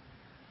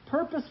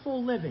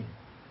 Purposeful living.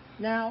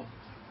 Now,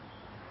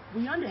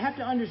 we have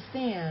to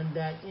understand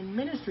that in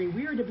ministry,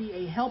 we are to be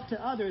a help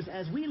to others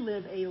as we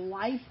live a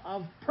life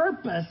of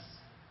purpose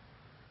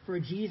for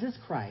Jesus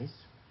Christ.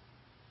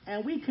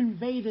 And we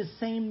convey the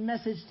same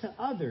message to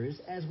others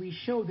as we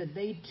show that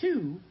they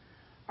too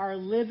are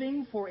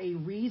living for a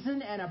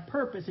reason and a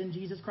purpose in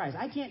Jesus Christ.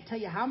 I can't tell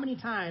you how many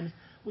times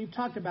we've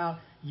talked about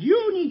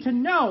you need to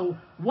know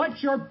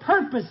what your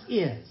purpose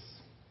is.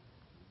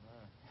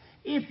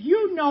 If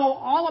you know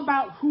all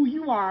about who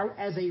you are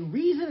as a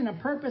reason and a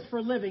purpose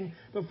for living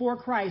before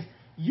Christ,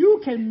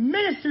 you can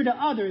minister to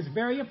others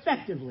very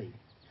effectively.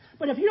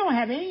 But if you don't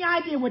have any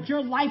idea what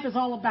your life is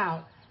all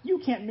about,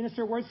 you can't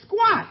minister worth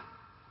squat.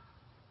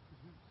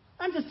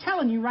 I'm just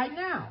telling you right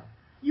now.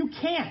 You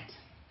can't.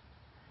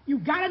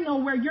 You've got to know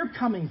where you're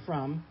coming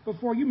from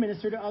before you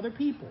minister to other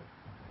people.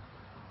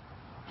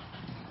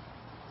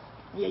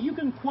 Yeah, you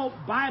can quote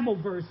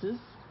Bible verses.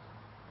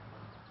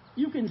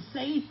 You can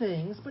say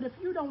things, but if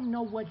you don't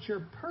know what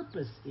your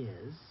purpose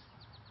is,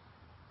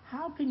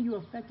 how can you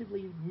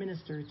effectively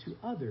minister to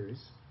others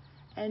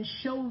and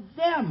show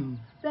them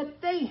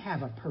that they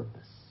have a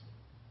purpose?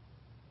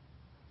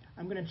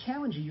 I'm going to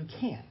challenge you, you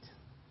can't.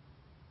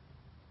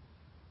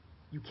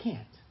 You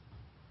can't.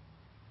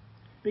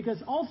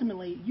 Because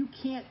ultimately, you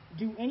can't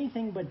do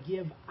anything but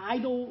give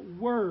idle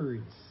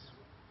words.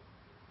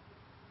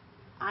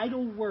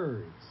 Idle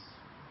words.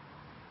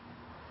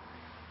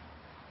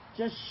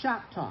 Just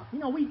shop talk. You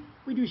know, we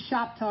do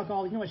shop talk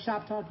all. You know what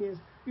shop talk is?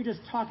 You're just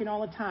talking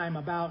all the time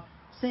about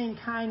saying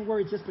kind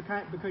words just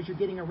because you're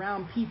getting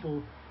around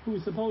people who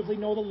supposedly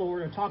know the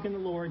Lord or talking to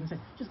the Lord, and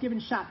just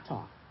giving shop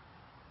talk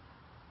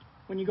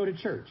when you go to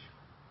church.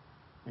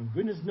 And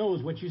goodness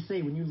knows what you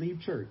say when you leave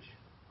church.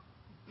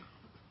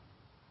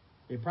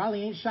 It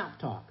probably ain't shop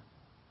talk.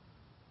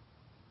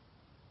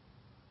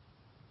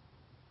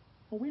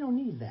 Well, we don't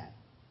need that.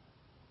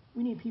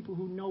 We need people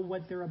who know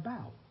what they're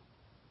about.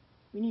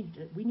 We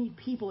need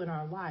people in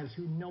our lives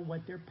who know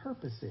what their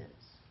purpose is.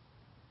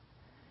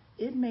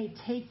 It may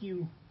take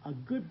you a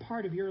good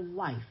part of your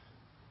life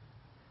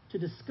to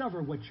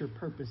discover what your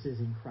purpose is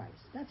in Christ.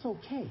 That's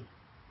okay.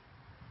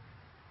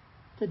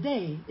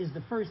 Today is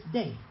the first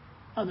day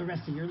of the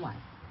rest of your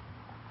life.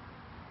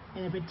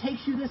 And if it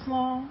takes you this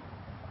long,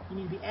 you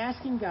need to be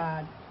asking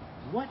God,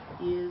 what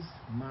is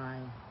my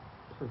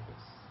purpose?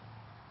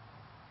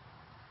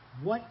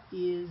 What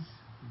is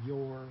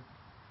your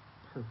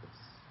purpose?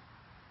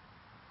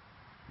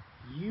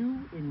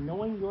 You, in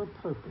knowing your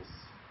purpose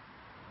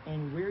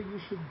and where you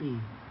should be,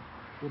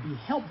 will be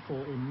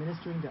helpful in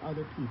ministering to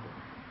other people.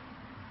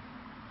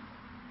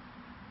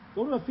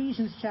 Go to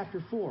Ephesians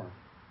chapter 4.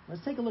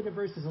 Let's take a look at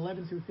verses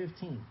 11 through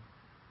 15.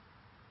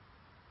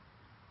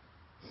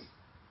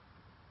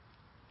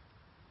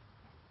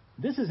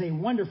 This is a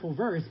wonderful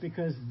verse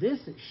because this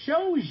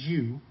shows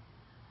you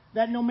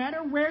that no matter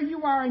where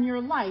you are in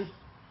your life,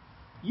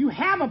 you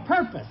have a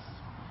purpose.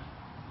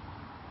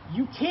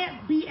 You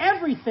can't be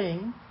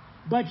everything,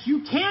 but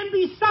you can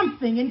be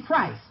something in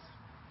Christ.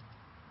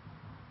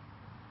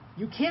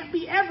 You can't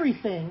be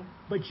everything,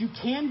 but you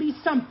can be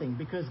something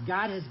because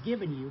God has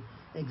given you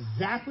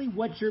exactly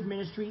what your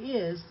ministry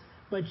is,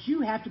 but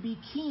you have to be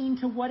keen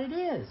to what it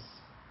is.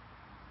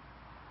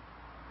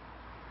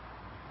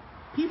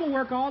 People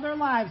work all their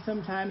lives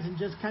sometimes and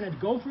just kind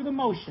of go through the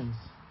motions.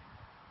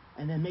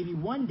 And then maybe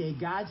one day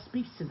God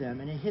speaks to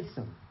them and it hits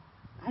them.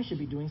 I should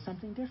be doing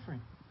something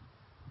different.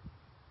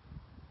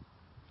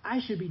 I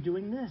should be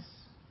doing this.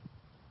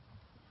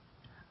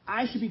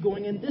 I should be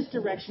going in this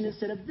direction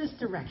instead of this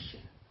direction.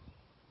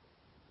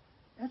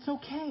 That's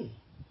okay.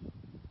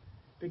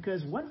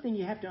 Because one thing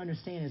you have to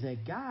understand is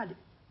that God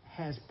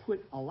has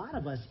put a lot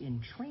of us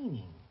in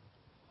training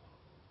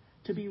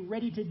to be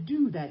ready to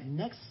do that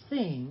next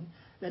thing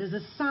that is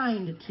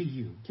assigned to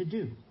you to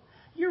do.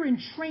 You're in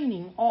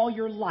training all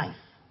your life.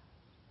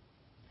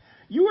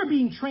 You were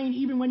being trained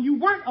even when you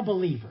weren't a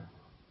believer.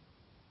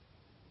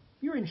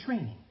 You're in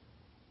training.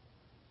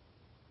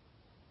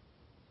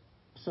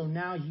 So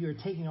now you're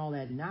taking all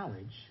that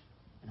knowledge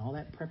and all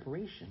that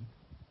preparation,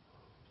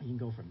 and you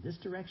can go from this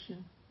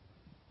direction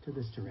to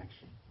this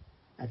direction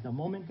at the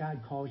moment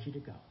God calls you to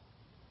go.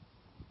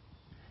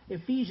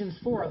 Ephesians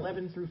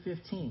 4:11 through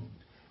 15.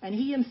 And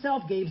he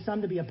himself gave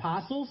some to be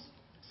apostles,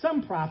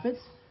 some prophets,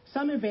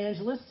 some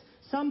evangelists,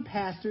 some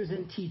pastors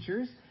and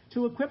teachers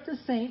to equip the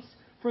saints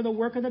for the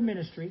work of the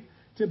ministry,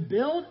 to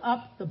build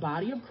up the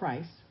body of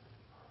Christ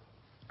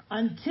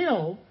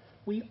until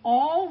we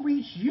all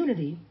reach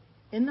unity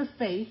in the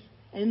faith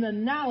and in the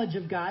knowledge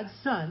of God's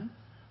Son,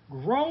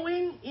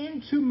 growing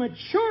into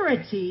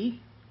maturity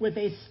with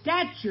a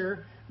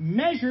stature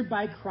measured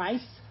by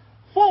Christ's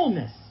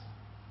fullness.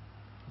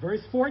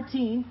 Verse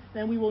 14,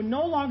 then we will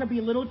no longer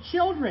be little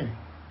children,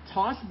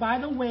 tossed by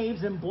the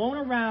waves and blown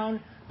around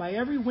by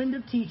every wind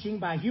of teaching,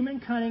 by human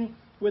cunning,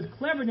 with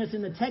cleverness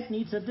in the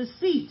techniques of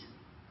deceit.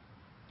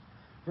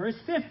 Verse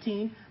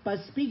 15, but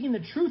speaking the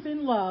truth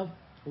in love,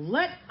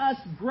 let us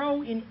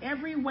grow in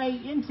every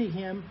way into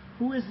him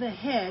who is the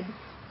head,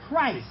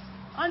 Christ.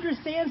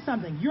 Understand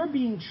something. You're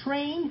being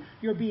trained.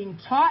 You're being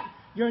taught.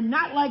 You're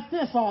not like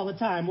this all the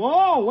time.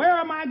 Whoa, where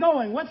am I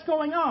going? What's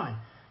going on?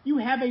 You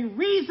have a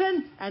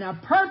reason and a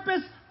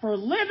purpose for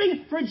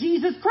living for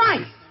Jesus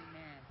Christ.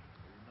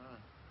 Amen.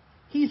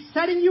 He's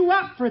setting you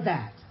up for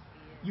that.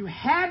 You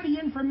have the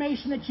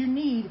information that you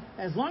need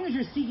as long as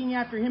you're seeking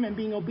after him and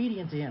being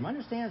obedient to him.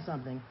 Understand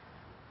something.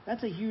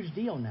 That's a huge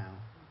deal now.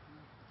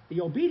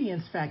 The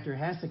obedience factor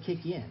has to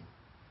kick in.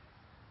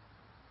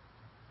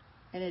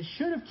 And it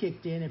should have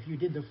kicked in if you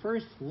did the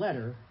first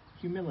letter,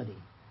 humility.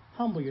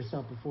 Humble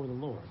yourself before the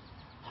Lord.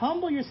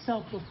 Humble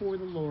yourself before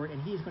the Lord,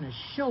 and he's going to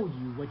show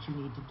you what you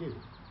need to do.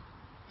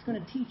 He's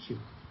going to teach you.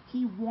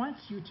 He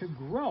wants you to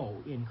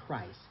grow in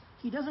Christ.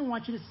 He doesn't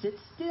want you to sit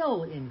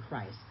still in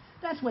Christ.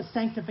 That's what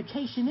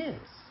sanctification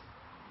is.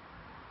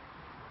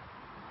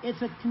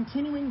 It's a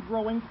continuing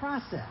growing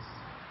process.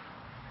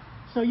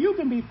 So you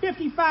can be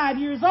 55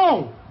 years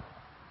old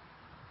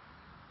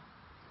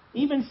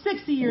even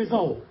 60 years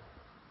old,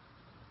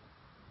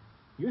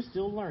 you're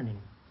still learning.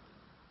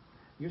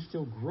 You're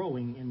still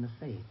growing in the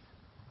faith.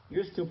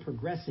 You're still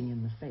progressing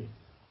in the faith.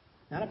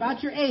 Not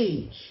about your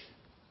age.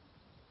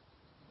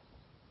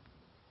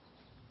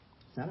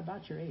 It's not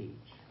about your age.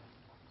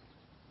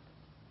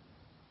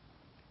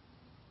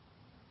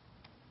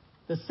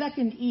 The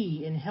second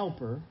E in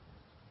helper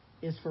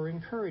is for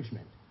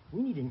encouragement.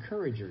 We need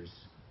encouragers.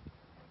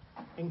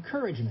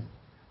 Encouragement.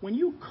 When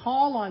you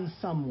call on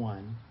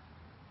someone,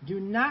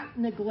 do not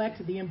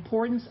neglect the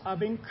importance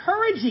of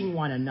encouraging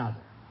one another.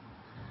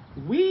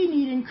 We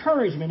need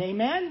encouragement.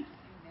 Amen?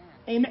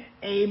 Amen.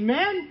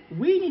 Amen.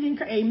 We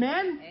need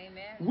Amen.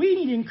 Amen. We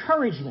need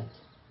encouragement.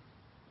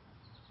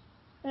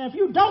 And if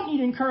you don't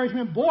need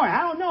encouragement, boy,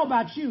 I don't know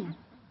about you.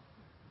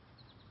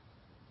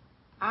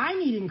 I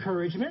need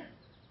encouragement.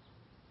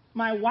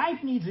 My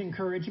wife needs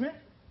encouragement.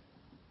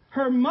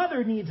 Her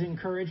mother needs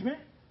encouragement.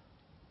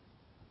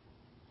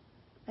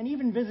 And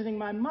even visiting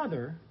my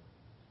mother,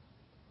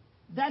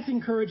 that's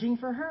encouraging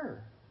for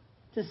her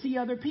to see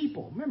other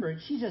people. Remember,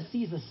 she just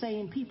sees the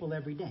same people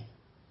every day.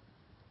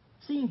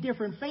 Seeing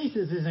different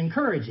faces is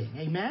encouraging.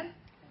 Amen? Amen.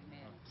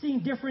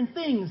 Seeing different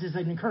things is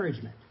an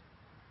encouragement.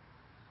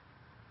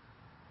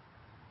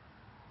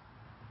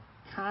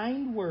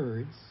 Kind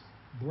words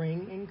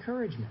bring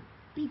encouragement.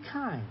 Be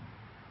kind.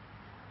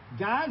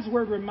 God's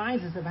word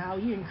reminds us of how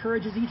he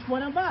encourages each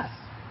one of us.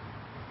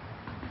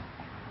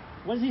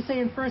 What does he say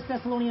in 1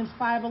 Thessalonians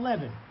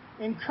 5:11?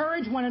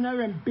 Encourage one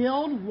another and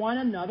build one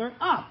another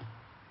up,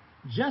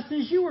 just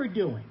as you are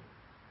doing.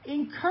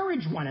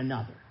 Encourage one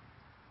another.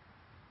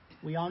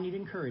 We all need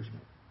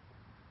encouragement.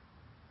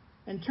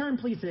 And turn,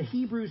 please, to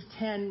Hebrews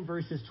 10,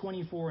 verses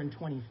 24 and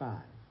 25.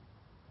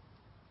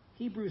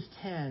 Hebrews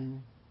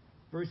 10,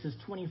 verses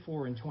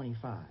 24 and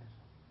 25.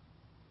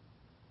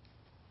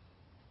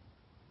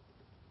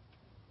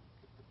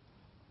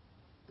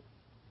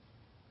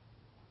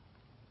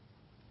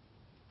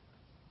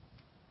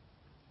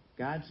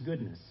 God's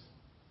goodness.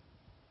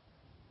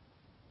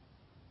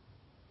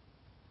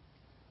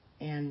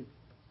 And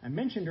I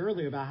mentioned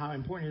earlier about how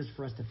important it is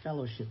for us to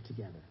fellowship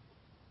together.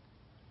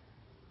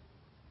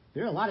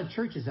 There are a lot of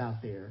churches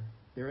out there.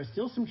 There are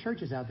still some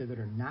churches out there that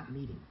are not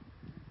meeting.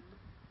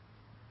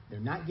 They're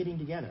not getting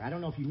together. I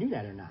don't know if you knew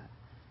that or not.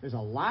 There's a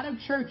lot of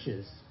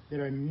churches that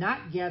are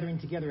not gathering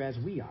together as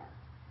we are.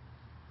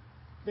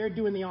 They're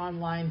doing the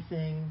online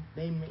thing.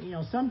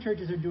 Some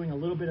churches are doing a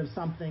little bit of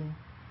something,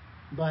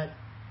 but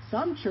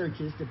some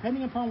churches,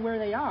 depending upon where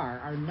they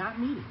are not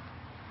meeting.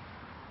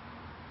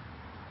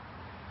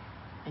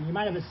 And you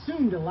might have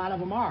assumed a lot of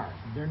them are.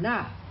 They're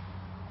not.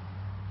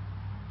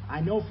 I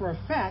know for a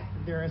fact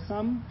there are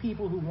some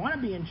people who want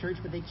to be in church,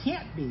 but they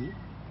can't be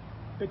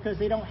because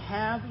they don't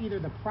have either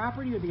the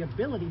property or the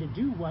ability to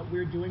do what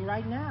we're doing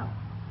right now.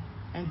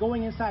 And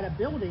going inside a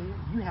building,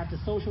 you have to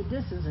social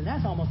distance, and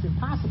that's almost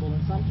impossible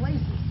in some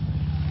places.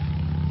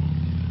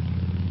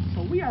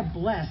 So we are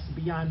blessed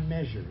beyond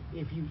measure.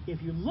 If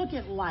you look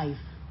at life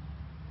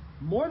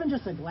more than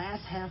just a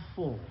glass half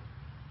full,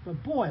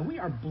 but boy, we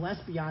are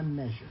blessed beyond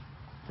measure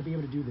to be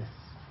able to do this.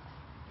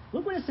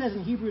 Look what it says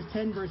in Hebrews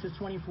 10, verses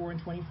 24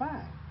 and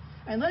 25.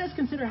 And let us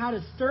consider how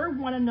to stir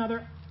one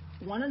another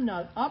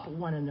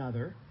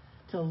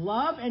to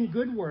love and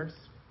good works,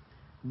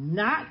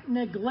 not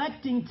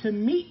neglecting to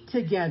meet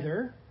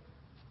together,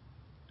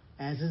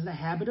 as is the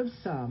habit of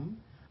some,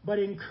 but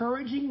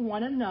encouraging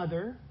one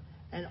another,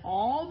 and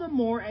all the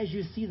more as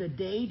you see the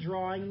day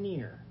drawing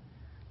near.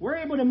 We're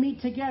able to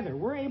meet together.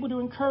 We're able to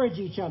encourage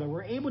each other.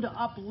 We're able to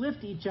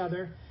uplift each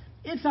other.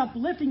 It's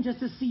uplifting just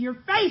to see your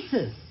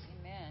faces.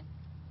 Amen.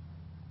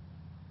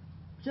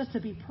 Just to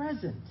be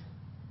present.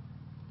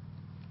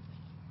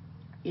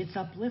 It's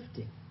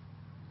uplifting.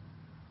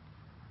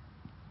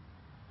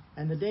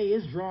 And the day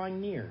is drawing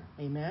near.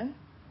 Amen?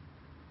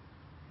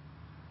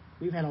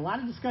 We've had a lot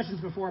of discussions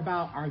before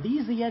about, are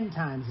these the end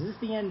times? Is this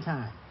the end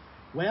time?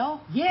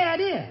 Well, yeah,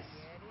 it is.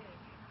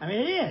 I mean,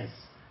 it is.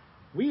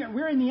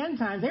 We're in the end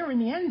times. They were in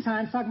the end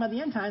times, talking about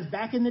the end times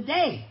back in the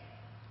day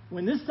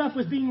when this stuff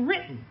was being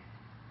written.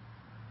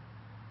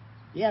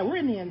 Yeah, we're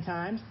in the end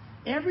times.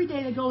 Every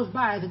day that goes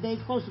by is a day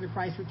closer to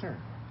Christ's return.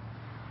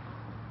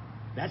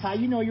 That's how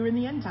you know you're in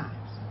the end times.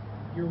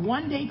 You're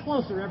one day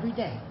closer every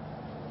day.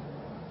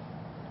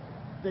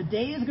 The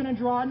day is going to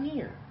draw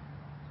near.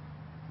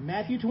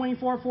 Matthew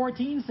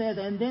 24:14 says,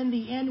 and then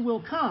the end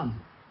will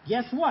come.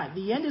 Guess what?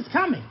 The end is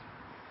coming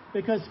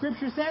because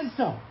Scripture says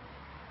so.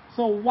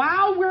 So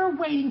while we're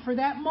waiting for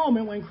that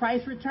moment when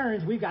Christ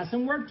returns, we've got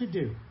some work to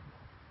do.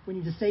 We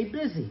need to stay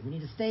busy. We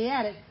need to stay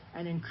at it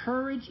and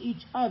encourage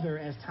each other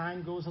as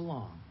time goes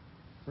along.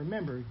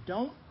 Remember,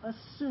 don't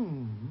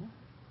assume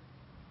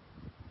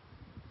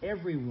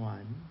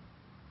everyone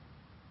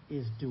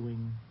is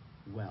doing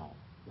well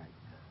right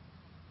now.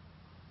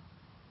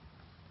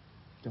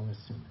 Don't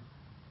assume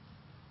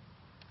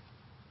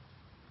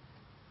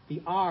it.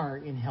 The R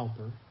in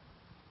helper,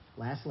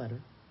 last letter,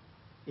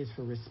 is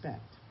for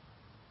respect.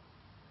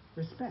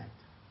 Respect.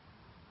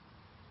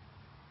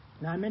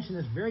 Now, I mentioned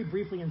this very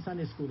briefly in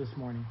Sunday school this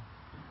morning.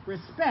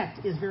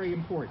 Respect is very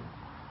important.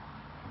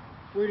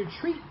 we're to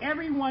treat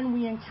everyone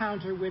we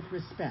encounter with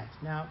respect.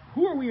 Now,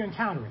 who are we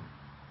encountering?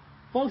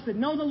 Folks that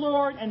know the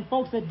Lord and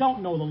folks that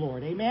don't know the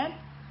Lord. Amen?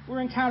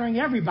 We're encountering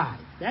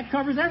everybody. That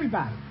covers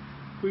everybody.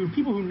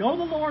 People who know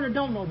the Lord or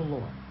don't know the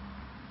Lord.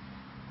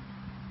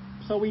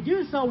 So we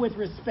do so with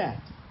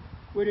respect.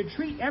 We're to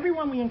treat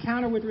everyone we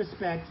encounter with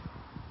respect.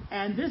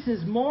 And this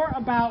is more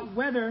about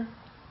whether,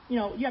 you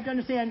have to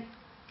understand,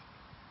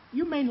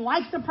 you may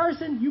like the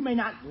person, you may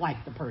not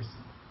like the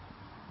person.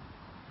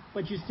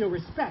 But you still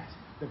respect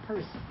the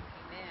person.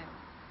 Amen.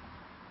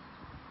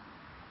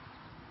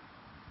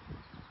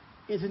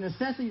 It's a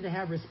necessity to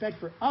have respect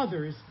for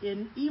others,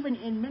 even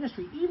in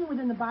ministry, even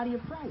within the body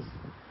of Christ.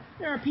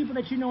 There are people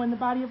that you know in the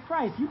body of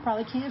Christ you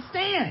probably can't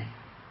stand.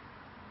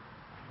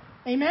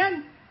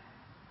 Amen?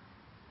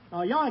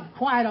 Oh, y'all are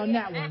quiet on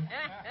that one.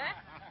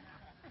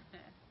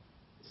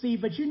 See,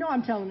 but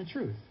I'm telling the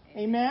truth.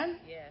 Amen?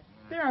 Yes.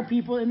 There are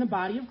people in the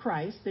body of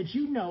Christ that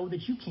you know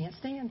that you can't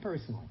stand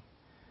personally.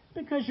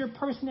 Because your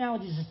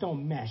personalities just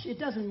don't mesh. It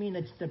doesn't mean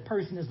that the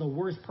person is the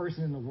worst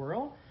person in the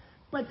world,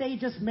 but they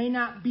just may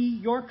not be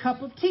your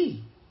cup of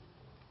tea.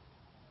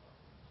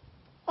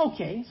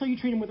 Okay, so you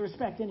treat them with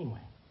respect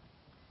anyway.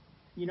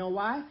 You know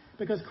why?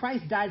 Because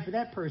Christ died for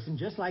that person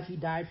just like he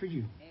died for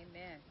you.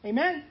 Amen.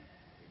 Amen?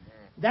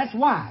 That's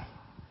why.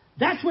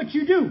 That's what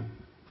you do.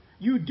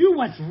 You do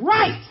what's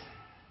right.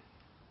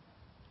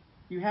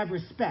 You have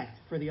respect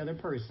for the other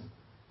person.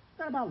 It's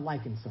not about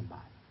liking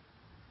somebody.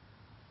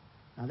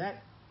 Now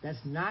that's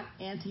not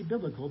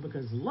anti-biblical,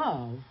 because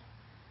love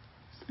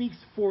speaks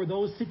for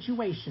those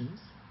situations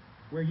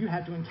where you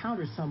have to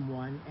encounter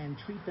someone and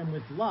treat them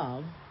with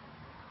love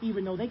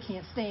even though they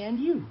can't stand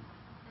you.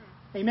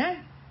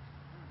 Amen?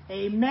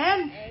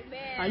 Amen?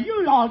 Amen.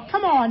 You all,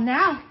 come on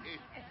now.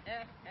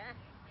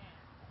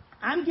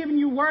 I'm giving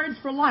you words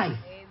for life.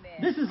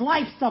 Amen. This is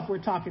life stuff we're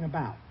talking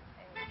about.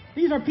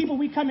 These are people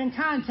we come in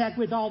contact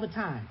with all the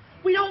time.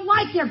 We don't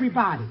like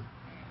everybody,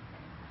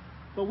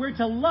 but we're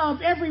to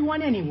love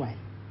everyone anyway.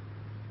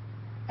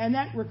 And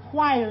that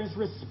requires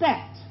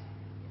respect.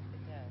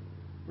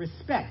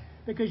 Respect.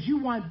 Because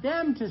you want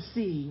them to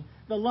see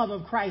the love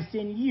of Christ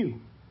in you.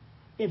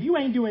 If you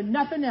ain't doing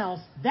nothing else,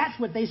 that's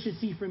what they should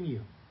see from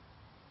you.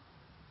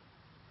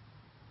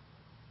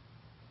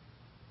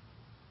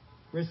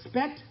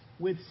 Respect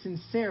with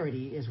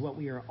sincerity is what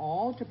we are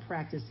all to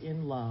practice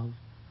in love.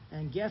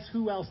 And guess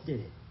who else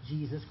did it?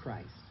 Jesus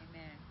Christ.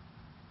 Amen.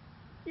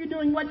 You're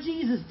doing what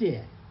Jesus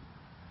did.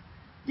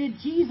 Did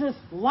Jesus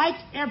like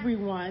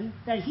everyone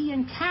that he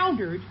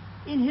encountered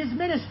in his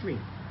ministry?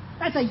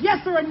 That's a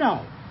yes or a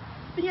no.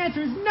 The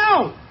answer is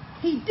no.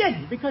 He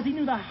didn't, because he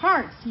knew the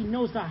hearts. He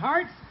knows the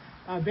hearts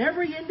of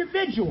every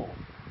individual.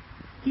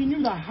 He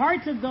knew the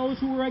hearts of those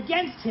who were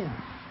against him.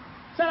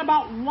 It's not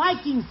about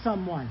liking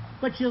someone,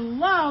 but you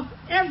love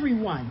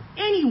everyone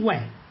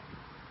anyway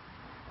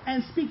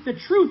and speak the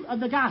truth of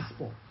the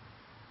gospel.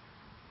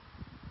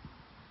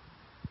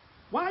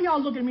 Why are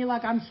y'all looking at me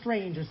like I'm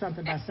strange or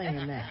something by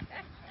saying that?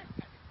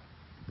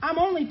 I'm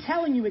only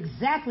telling you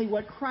exactly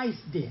what Christ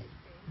did.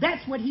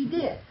 That's what he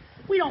did.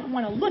 We don't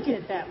want to look at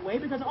it that way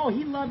because,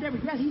 he loved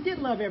everyone. Yes, he did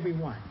love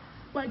everyone.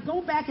 But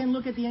go back and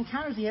look at the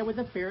encounters he had with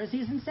the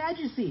Pharisees and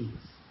Sadducees.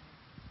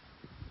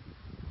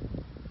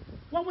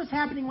 What was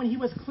happening when he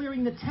was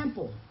clearing the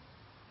temple?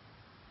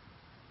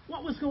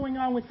 What was going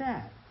on with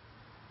that?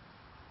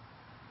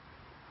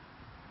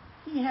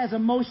 He has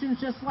emotions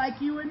just like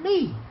you and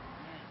me.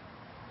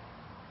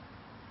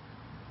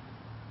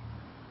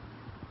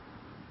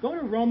 Go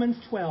to Romans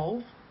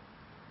 12,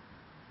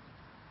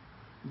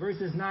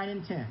 verses 9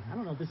 and 10. I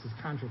don't know if this is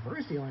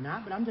controversial or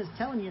not, but I'm just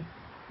telling you,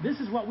 this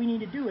is what we need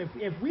to do.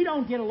 If we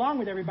don't get along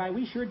with everybody,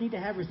 we sure need to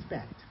have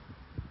respect.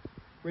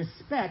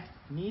 Respect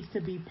needs to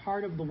be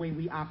part of the way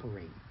we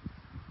operate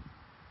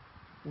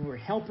when we're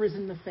helpers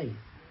in the faith.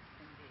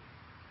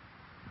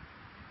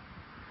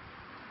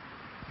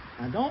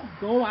 Now, don't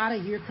go out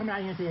of here, come out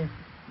here and say,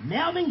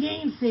 Melvin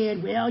Gaines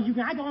said, well, you're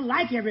not going to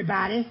like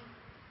everybody.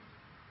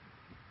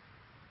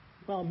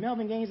 Well,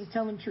 Melvin Gaines is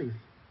telling the truth.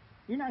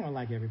 You're not going to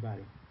like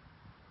everybody.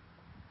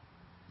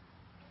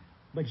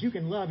 But you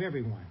can love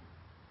everyone.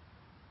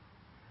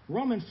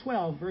 Romans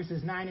 12,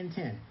 verses 9 and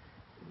 10.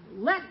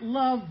 Let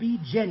love be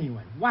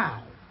genuine.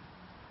 Wow.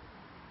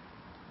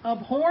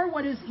 Abhor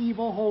what is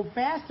evil, hold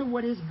fast to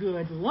what is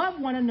good,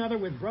 love one another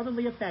with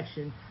brotherly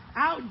affection,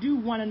 outdo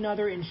one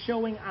another in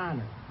showing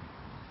honor.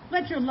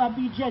 Let your love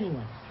be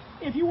genuine.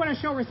 If you want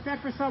to show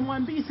respect for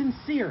someone, be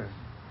sincere.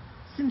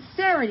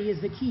 Sincerity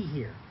is the key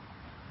here.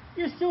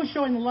 You're still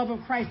showing the love of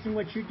Christ in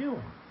what you're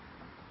doing.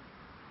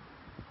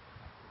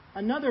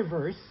 Another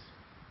verse,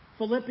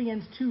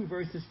 Philippians 2,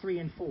 verses 3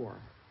 and 4.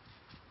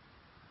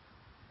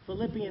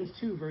 Philippians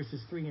 2,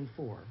 verses 3 and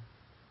 4.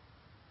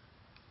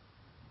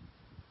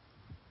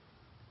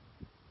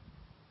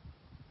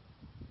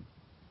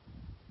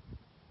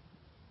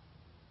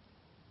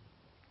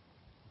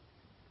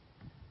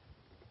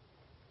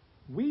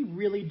 We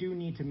really do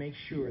need to make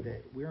sure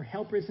that we're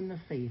helpers in the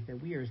faith, that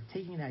we are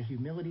taking that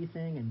humility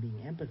thing and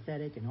being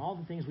empathetic and all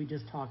the things we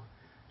just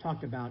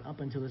talked about up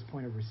until this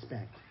point of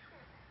respect.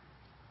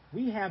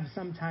 We have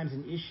sometimes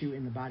an issue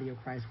in the body of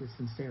Christ with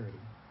sincerity.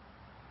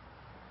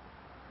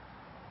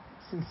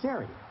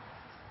 Sincerity.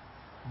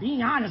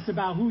 Being honest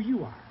about who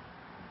you are.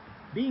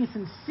 Being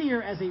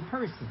sincere as a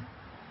person.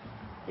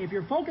 If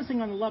you're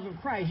focusing on the love of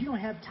Christ, you don't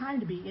have time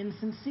to be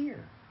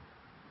insincere.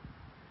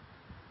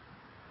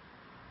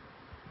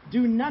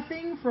 Do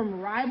nothing from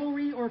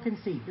rivalry or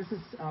conceit. This is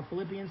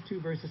Philippians 2,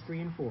 verses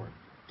 3 and 4.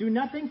 Do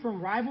nothing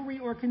from rivalry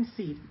or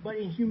conceit, but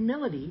in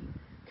humility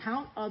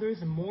count others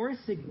more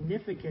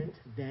significant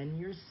than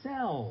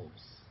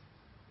yourselves.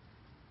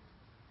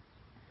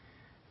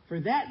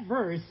 For that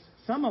verse,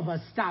 some of us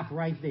stop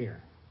right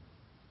there.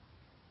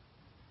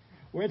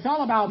 Where it's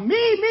all about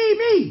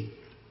me.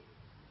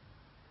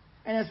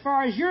 And as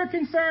far as you're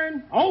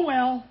concerned, oh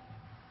well,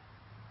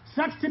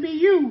 sucks to be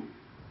you.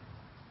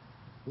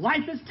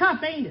 Life is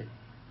tough, ain't it?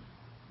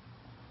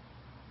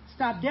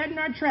 Stop dead in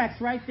our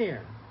tracks right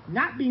there.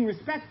 Not being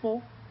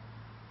respectful,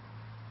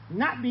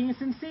 not being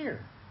sincere.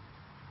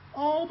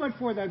 Oh, but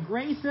for the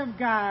grace of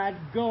God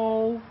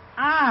go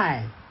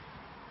I.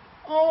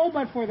 Oh,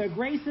 but for the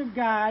grace of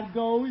God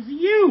goes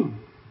you.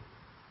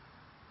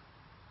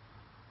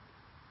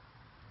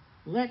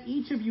 Let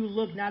each of you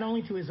look not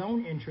only to his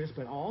own interest,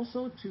 but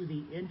also to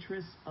the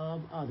interests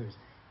of others.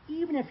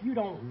 Even if you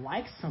don't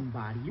like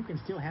somebody, you can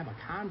still have a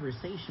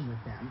conversation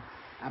with them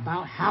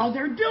about how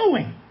they're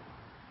doing.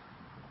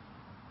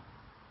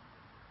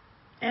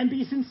 And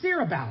be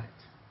sincere about it.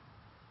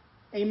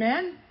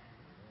 Amen?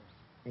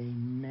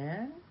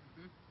 Amen?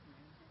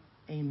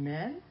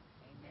 Amen?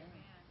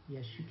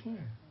 Yes, you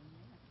can.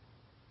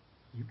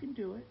 You can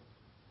do it.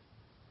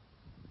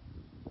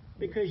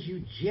 Because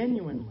you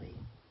genuinely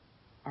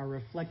are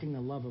reflecting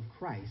the love of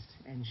Christ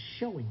and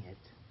showing it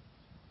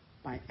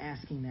by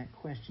asking that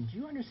question. Do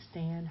you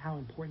understand how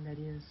important that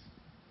is?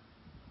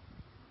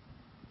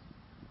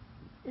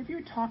 If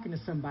you're talking to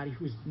somebody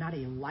who's not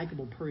a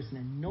likable person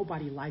and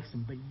nobody likes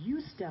them, but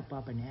you step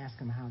up and ask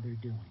them how they're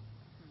doing,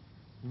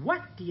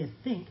 what do you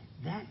think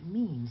that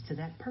means to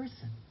that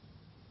person?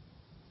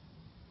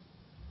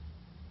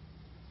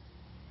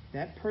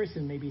 That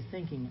person may be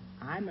thinking,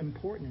 I'm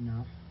important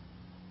enough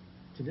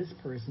to this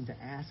person to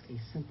ask a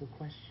simple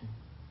question.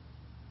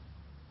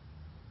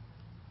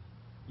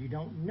 You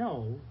don't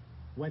know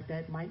what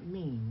that might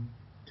mean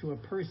to a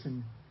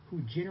person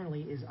who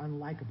generally is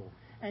unlikable.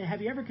 And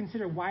have you ever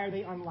considered why are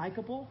they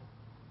unlikable?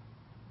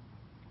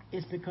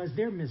 It's because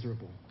they're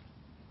miserable.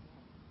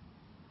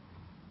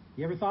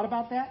 You ever thought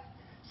about that?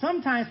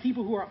 Sometimes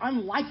people who are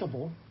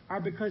unlikable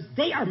are because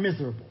they are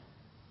miserable.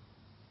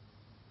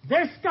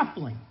 They're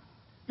scuffling.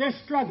 They're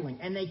struggling.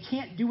 And they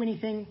can't do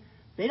anything.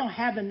 They don't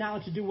have the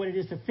knowledge to do what it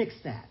is to fix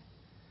that.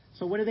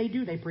 So what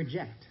do? They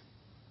project.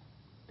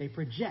 They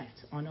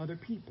project on other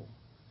people.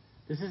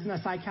 This isn't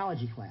a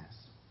psychology class.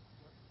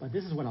 But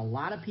this is what a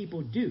lot of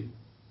people do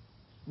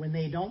when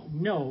they don't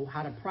know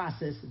how to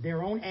process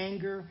their own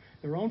anger,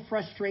 their own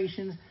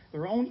frustrations,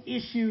 their own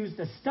issues,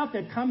 the stuff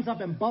that comes up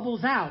and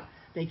bubbles out.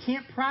 They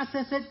can't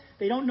process it.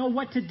 They don't know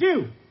what to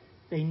do.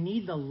 They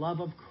need the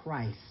love of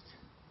Christ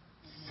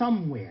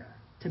somewhere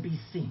to be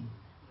seen.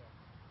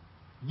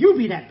 You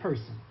be that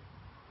person.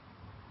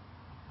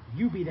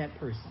 You be that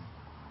person.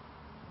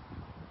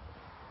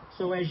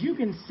 So as you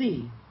can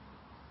see,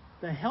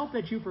 the help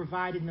that you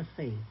provide in the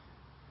faith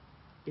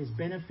is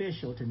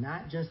beneficial to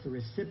not just the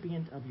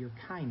recipient of your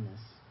kindness,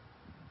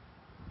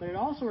 but it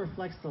also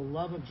reflects the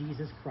love of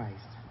Jesus Christ.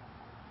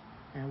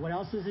 And what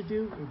else does it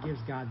do? It gives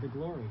God the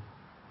glory.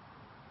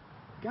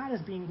 God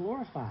is being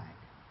glorified.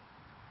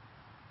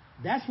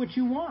 That's what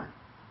you want.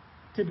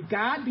 To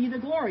God be the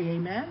glory,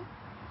 amen?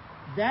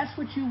 That's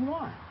what you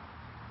want.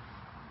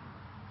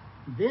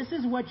 This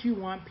is what you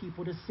want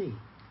people to see.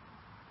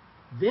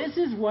 This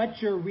is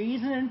what your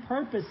reason and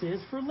purpose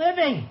is for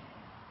living.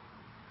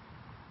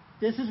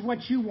 This is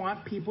what you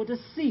want people to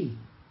see.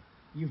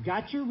 You've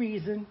got your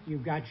reason,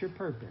 you've got your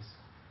purpose.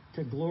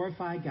 To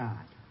glorify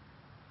God.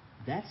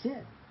 That's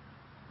it.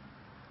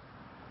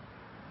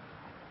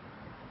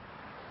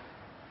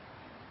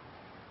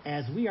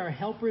 As we are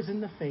helpers in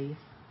the faith,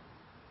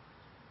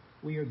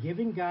 we are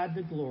giving God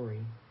the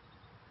glory,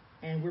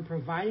 and we're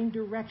providing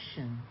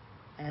direction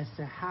as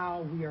to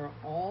how we are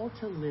all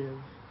to live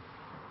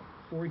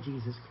for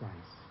Jesus Christ.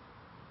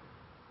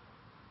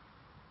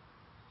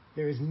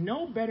 There is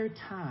no better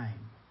time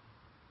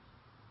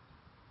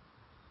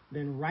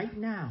than right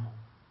now,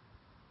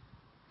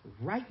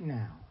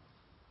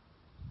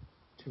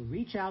 to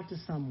reach out to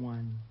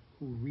someone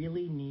who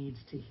really needs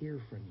to hear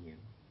from you.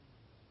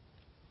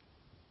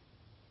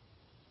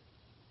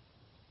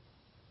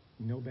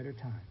 No better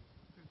time.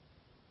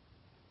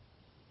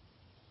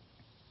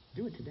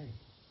 Do it today.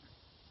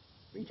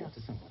 Reach out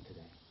to someone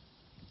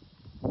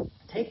today.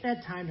 Take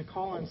that time to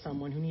call on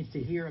someone who needs to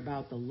hear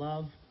about the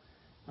love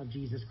of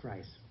Jesus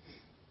Christ.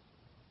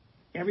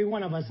 Every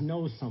one of us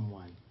knows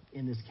someone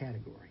in this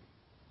category.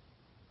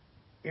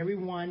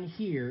 Everyone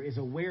here is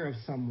aware of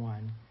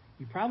someone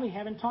you probably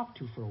haven't talked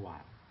to for a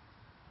while.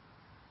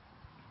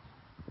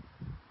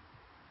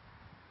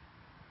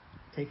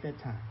 Take that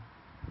time.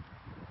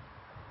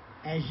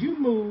 As you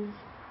move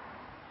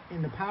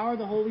in the power of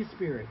the Holy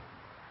Spirit,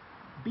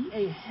 be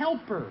a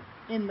helper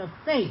in the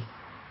faith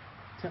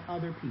to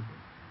other people.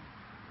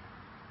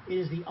 It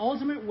is the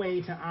ultimate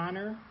way to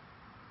honor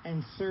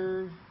and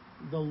serve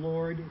the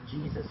Lord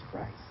Jesus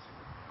Christ.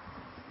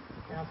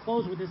 And I'll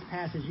close with this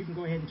passage. You can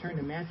go ahead and turn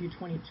to Matthew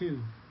 22,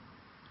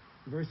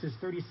 verses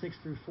 36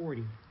 through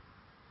 40.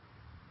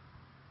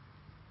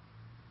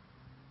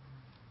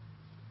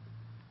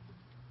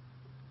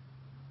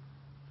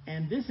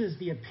 And this is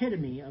the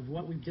epitome of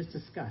what we've just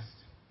discussed.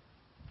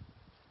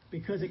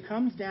 Because it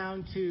comes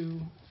down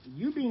to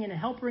you being a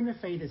helper in the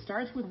faith. It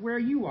starts with where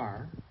you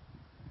are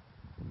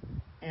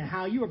and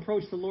how you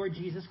approach the Lord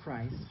Jesus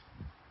Christ,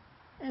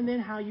 and then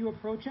how you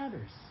approach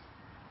others.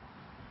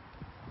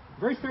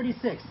 Verse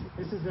 36,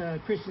 this is the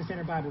Christian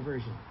Standard Bible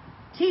version.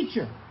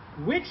 Teacher,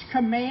 which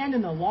command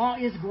in the law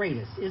is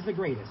the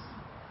greatest?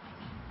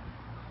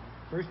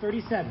 Verse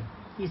 37,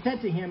 he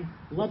said to him,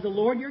 love the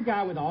Lord your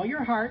God with all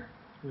your heart,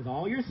 with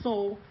all your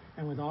soul,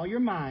 and with all your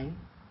mind.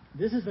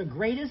 This is the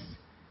greatest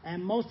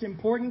and most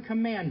important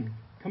command.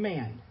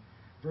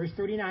 Verse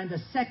 39, the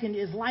second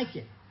is like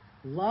it.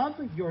 Love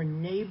your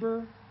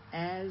neighbor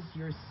as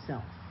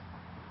yourself.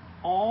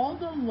 All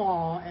the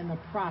law and the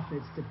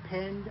prophets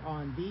depend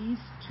on these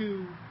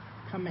two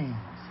commands.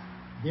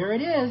 There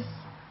it is.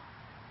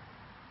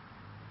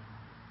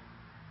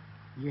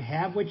 You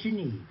have what you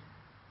need.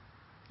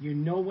 You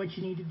know what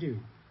you need to do.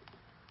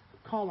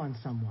 Call on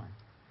someone.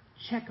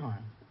 Check on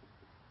them.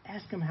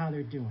 Ask them how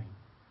they're doing.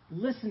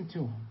 Listen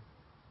to them.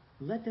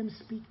 Let them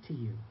speak to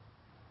you.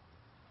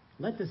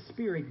 Let the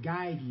Spirit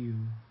guide you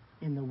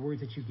in the words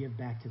that you give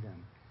back to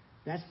them.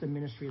 That's the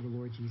ministry of the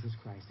Lord Jesus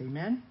Christ.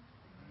 Amen?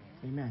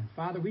 Amen.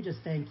 Father, we just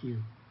thank you.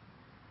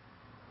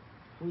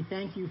 We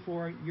thank you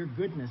for your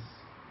goodness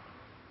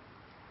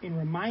in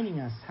reminding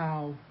us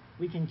how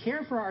we can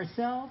care for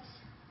ourselves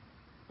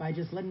by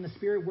just letting the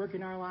Spirit work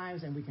in our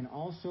lives, and we can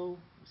also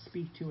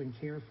speak to and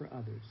care for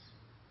others.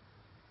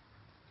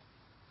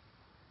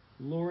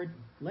 Lord,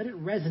 let it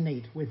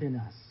resonate within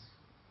us,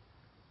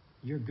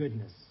 your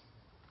goodness.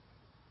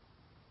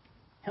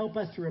 Help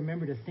us to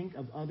remember to think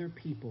of other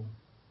people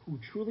who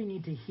truly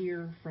need to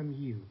hear from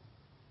you.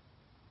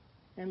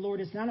 And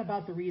Lord, it's not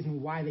about the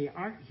reason why they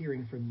aren't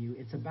hearing from you.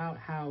 It's about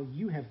how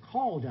you have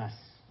called us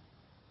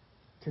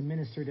to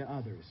minister to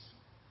others,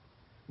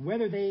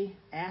 whether they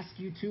ask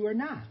you to or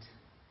not.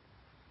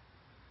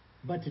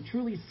 But to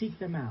truly seek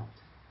them out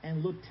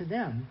and look to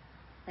them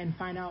and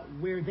find out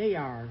where they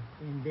are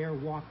in their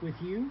walk with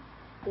you,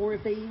 or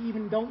if they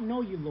even don't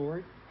know you,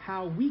 Lord,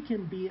 how we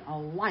can be a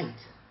light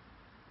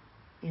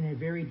in a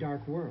very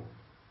dark world.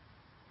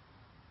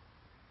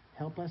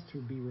 Help us to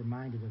be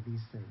reminded of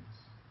these things.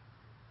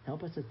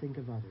 Help us to think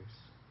of others.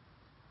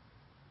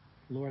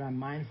 Lord, I'm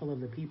mindful of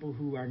the people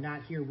who are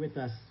not here with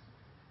us,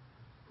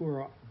 who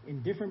are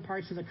in different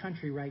parts of the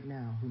country right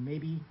now, who may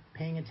be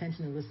paying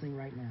attention and listening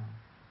right now.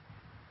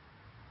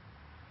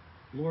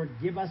 Lord,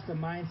 give us the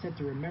mindset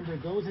to remember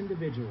those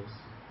individuals.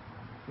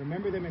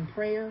 Remember them in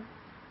prayer.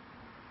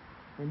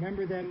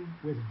 Remember them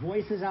with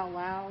voices out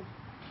loud,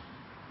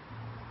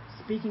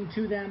 speaking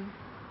to them,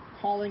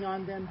 calling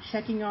on them,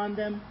 checking on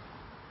them.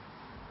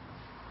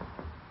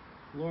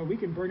 Lord, we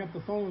can burn up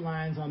the phone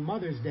lines on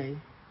Mother's Day.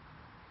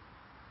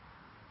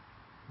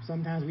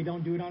 Sometimes we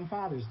don't do it on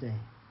Father's Day.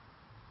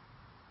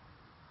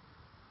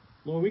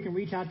 Lord, we can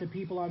reach out to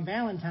people on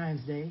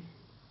Valentine's Day.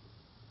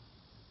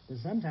 But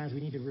sometimes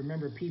we need to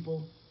remember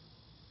people,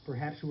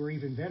 perhaps who are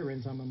even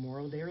veterans, on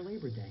Memorial Day or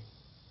Labor Day.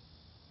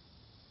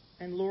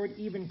 And Lord,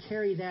 even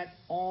carry that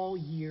all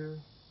year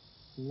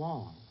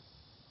long,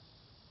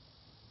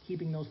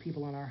 keeping those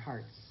people on our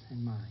hearts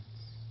and minds.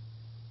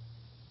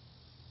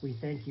 We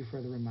thank you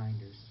for the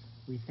reminders.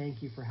 We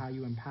thank you for how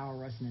you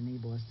empower us and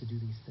enable us to do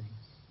these things.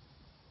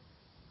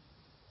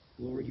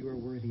 Lord, you are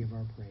worthy of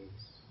our praise.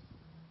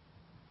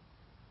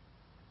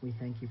 We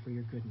thank you for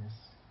your goodness.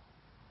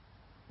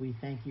 We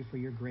thank you for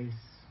your grace.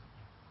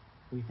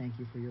 We thank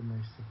you for your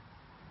mercy.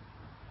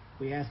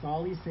 We ask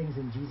all these things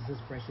in Jesus'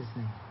 precious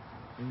name.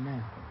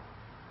 Amen.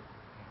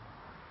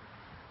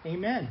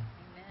 Amen.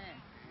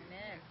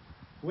 Amen.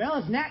 Well,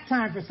 it's nap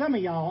time for some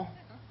of y'all.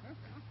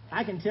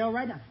 I can tell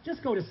right now.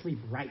 Just go to sleep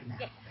right now.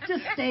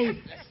 Just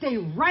stay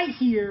right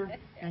here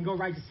and go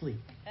right to sleep.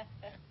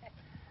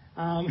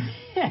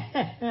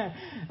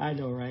 I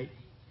know, right?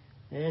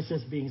 It's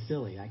just being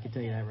silly. I can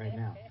tell you that right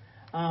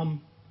now.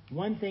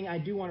 One thing I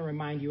do want to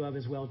remind you of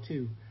as well,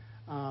 too.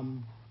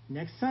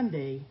 Next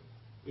Sunday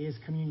is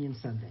Communion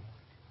Sunday.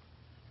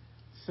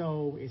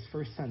 So it's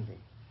First Sunday.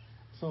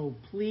 So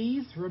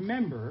please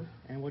remember,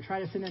 and we'll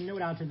try to send a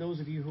note out to those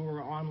of you who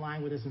are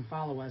online with us and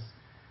follow us,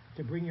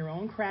 to bring your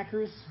own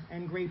crackers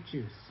and grape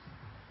juice.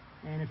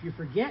 And if you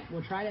forget,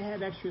 we'll try to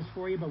have extras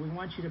for you, but we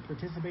want you to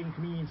participate in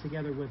communion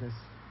together with us.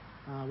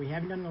 We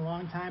haven't done it in a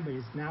long time, but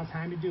it's now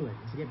time to do it.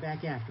 Let's get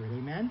back after it.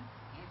 Amen?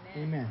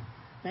 Amen.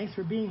 Thanks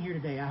for being here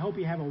today. I hope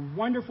you have a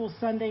wonderful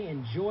Sunday.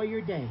 Enjoy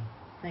your day.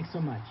 Thanks so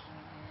much.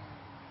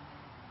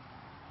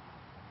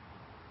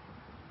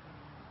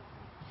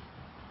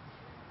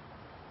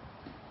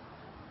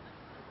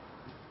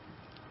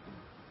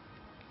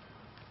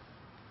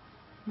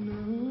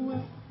 No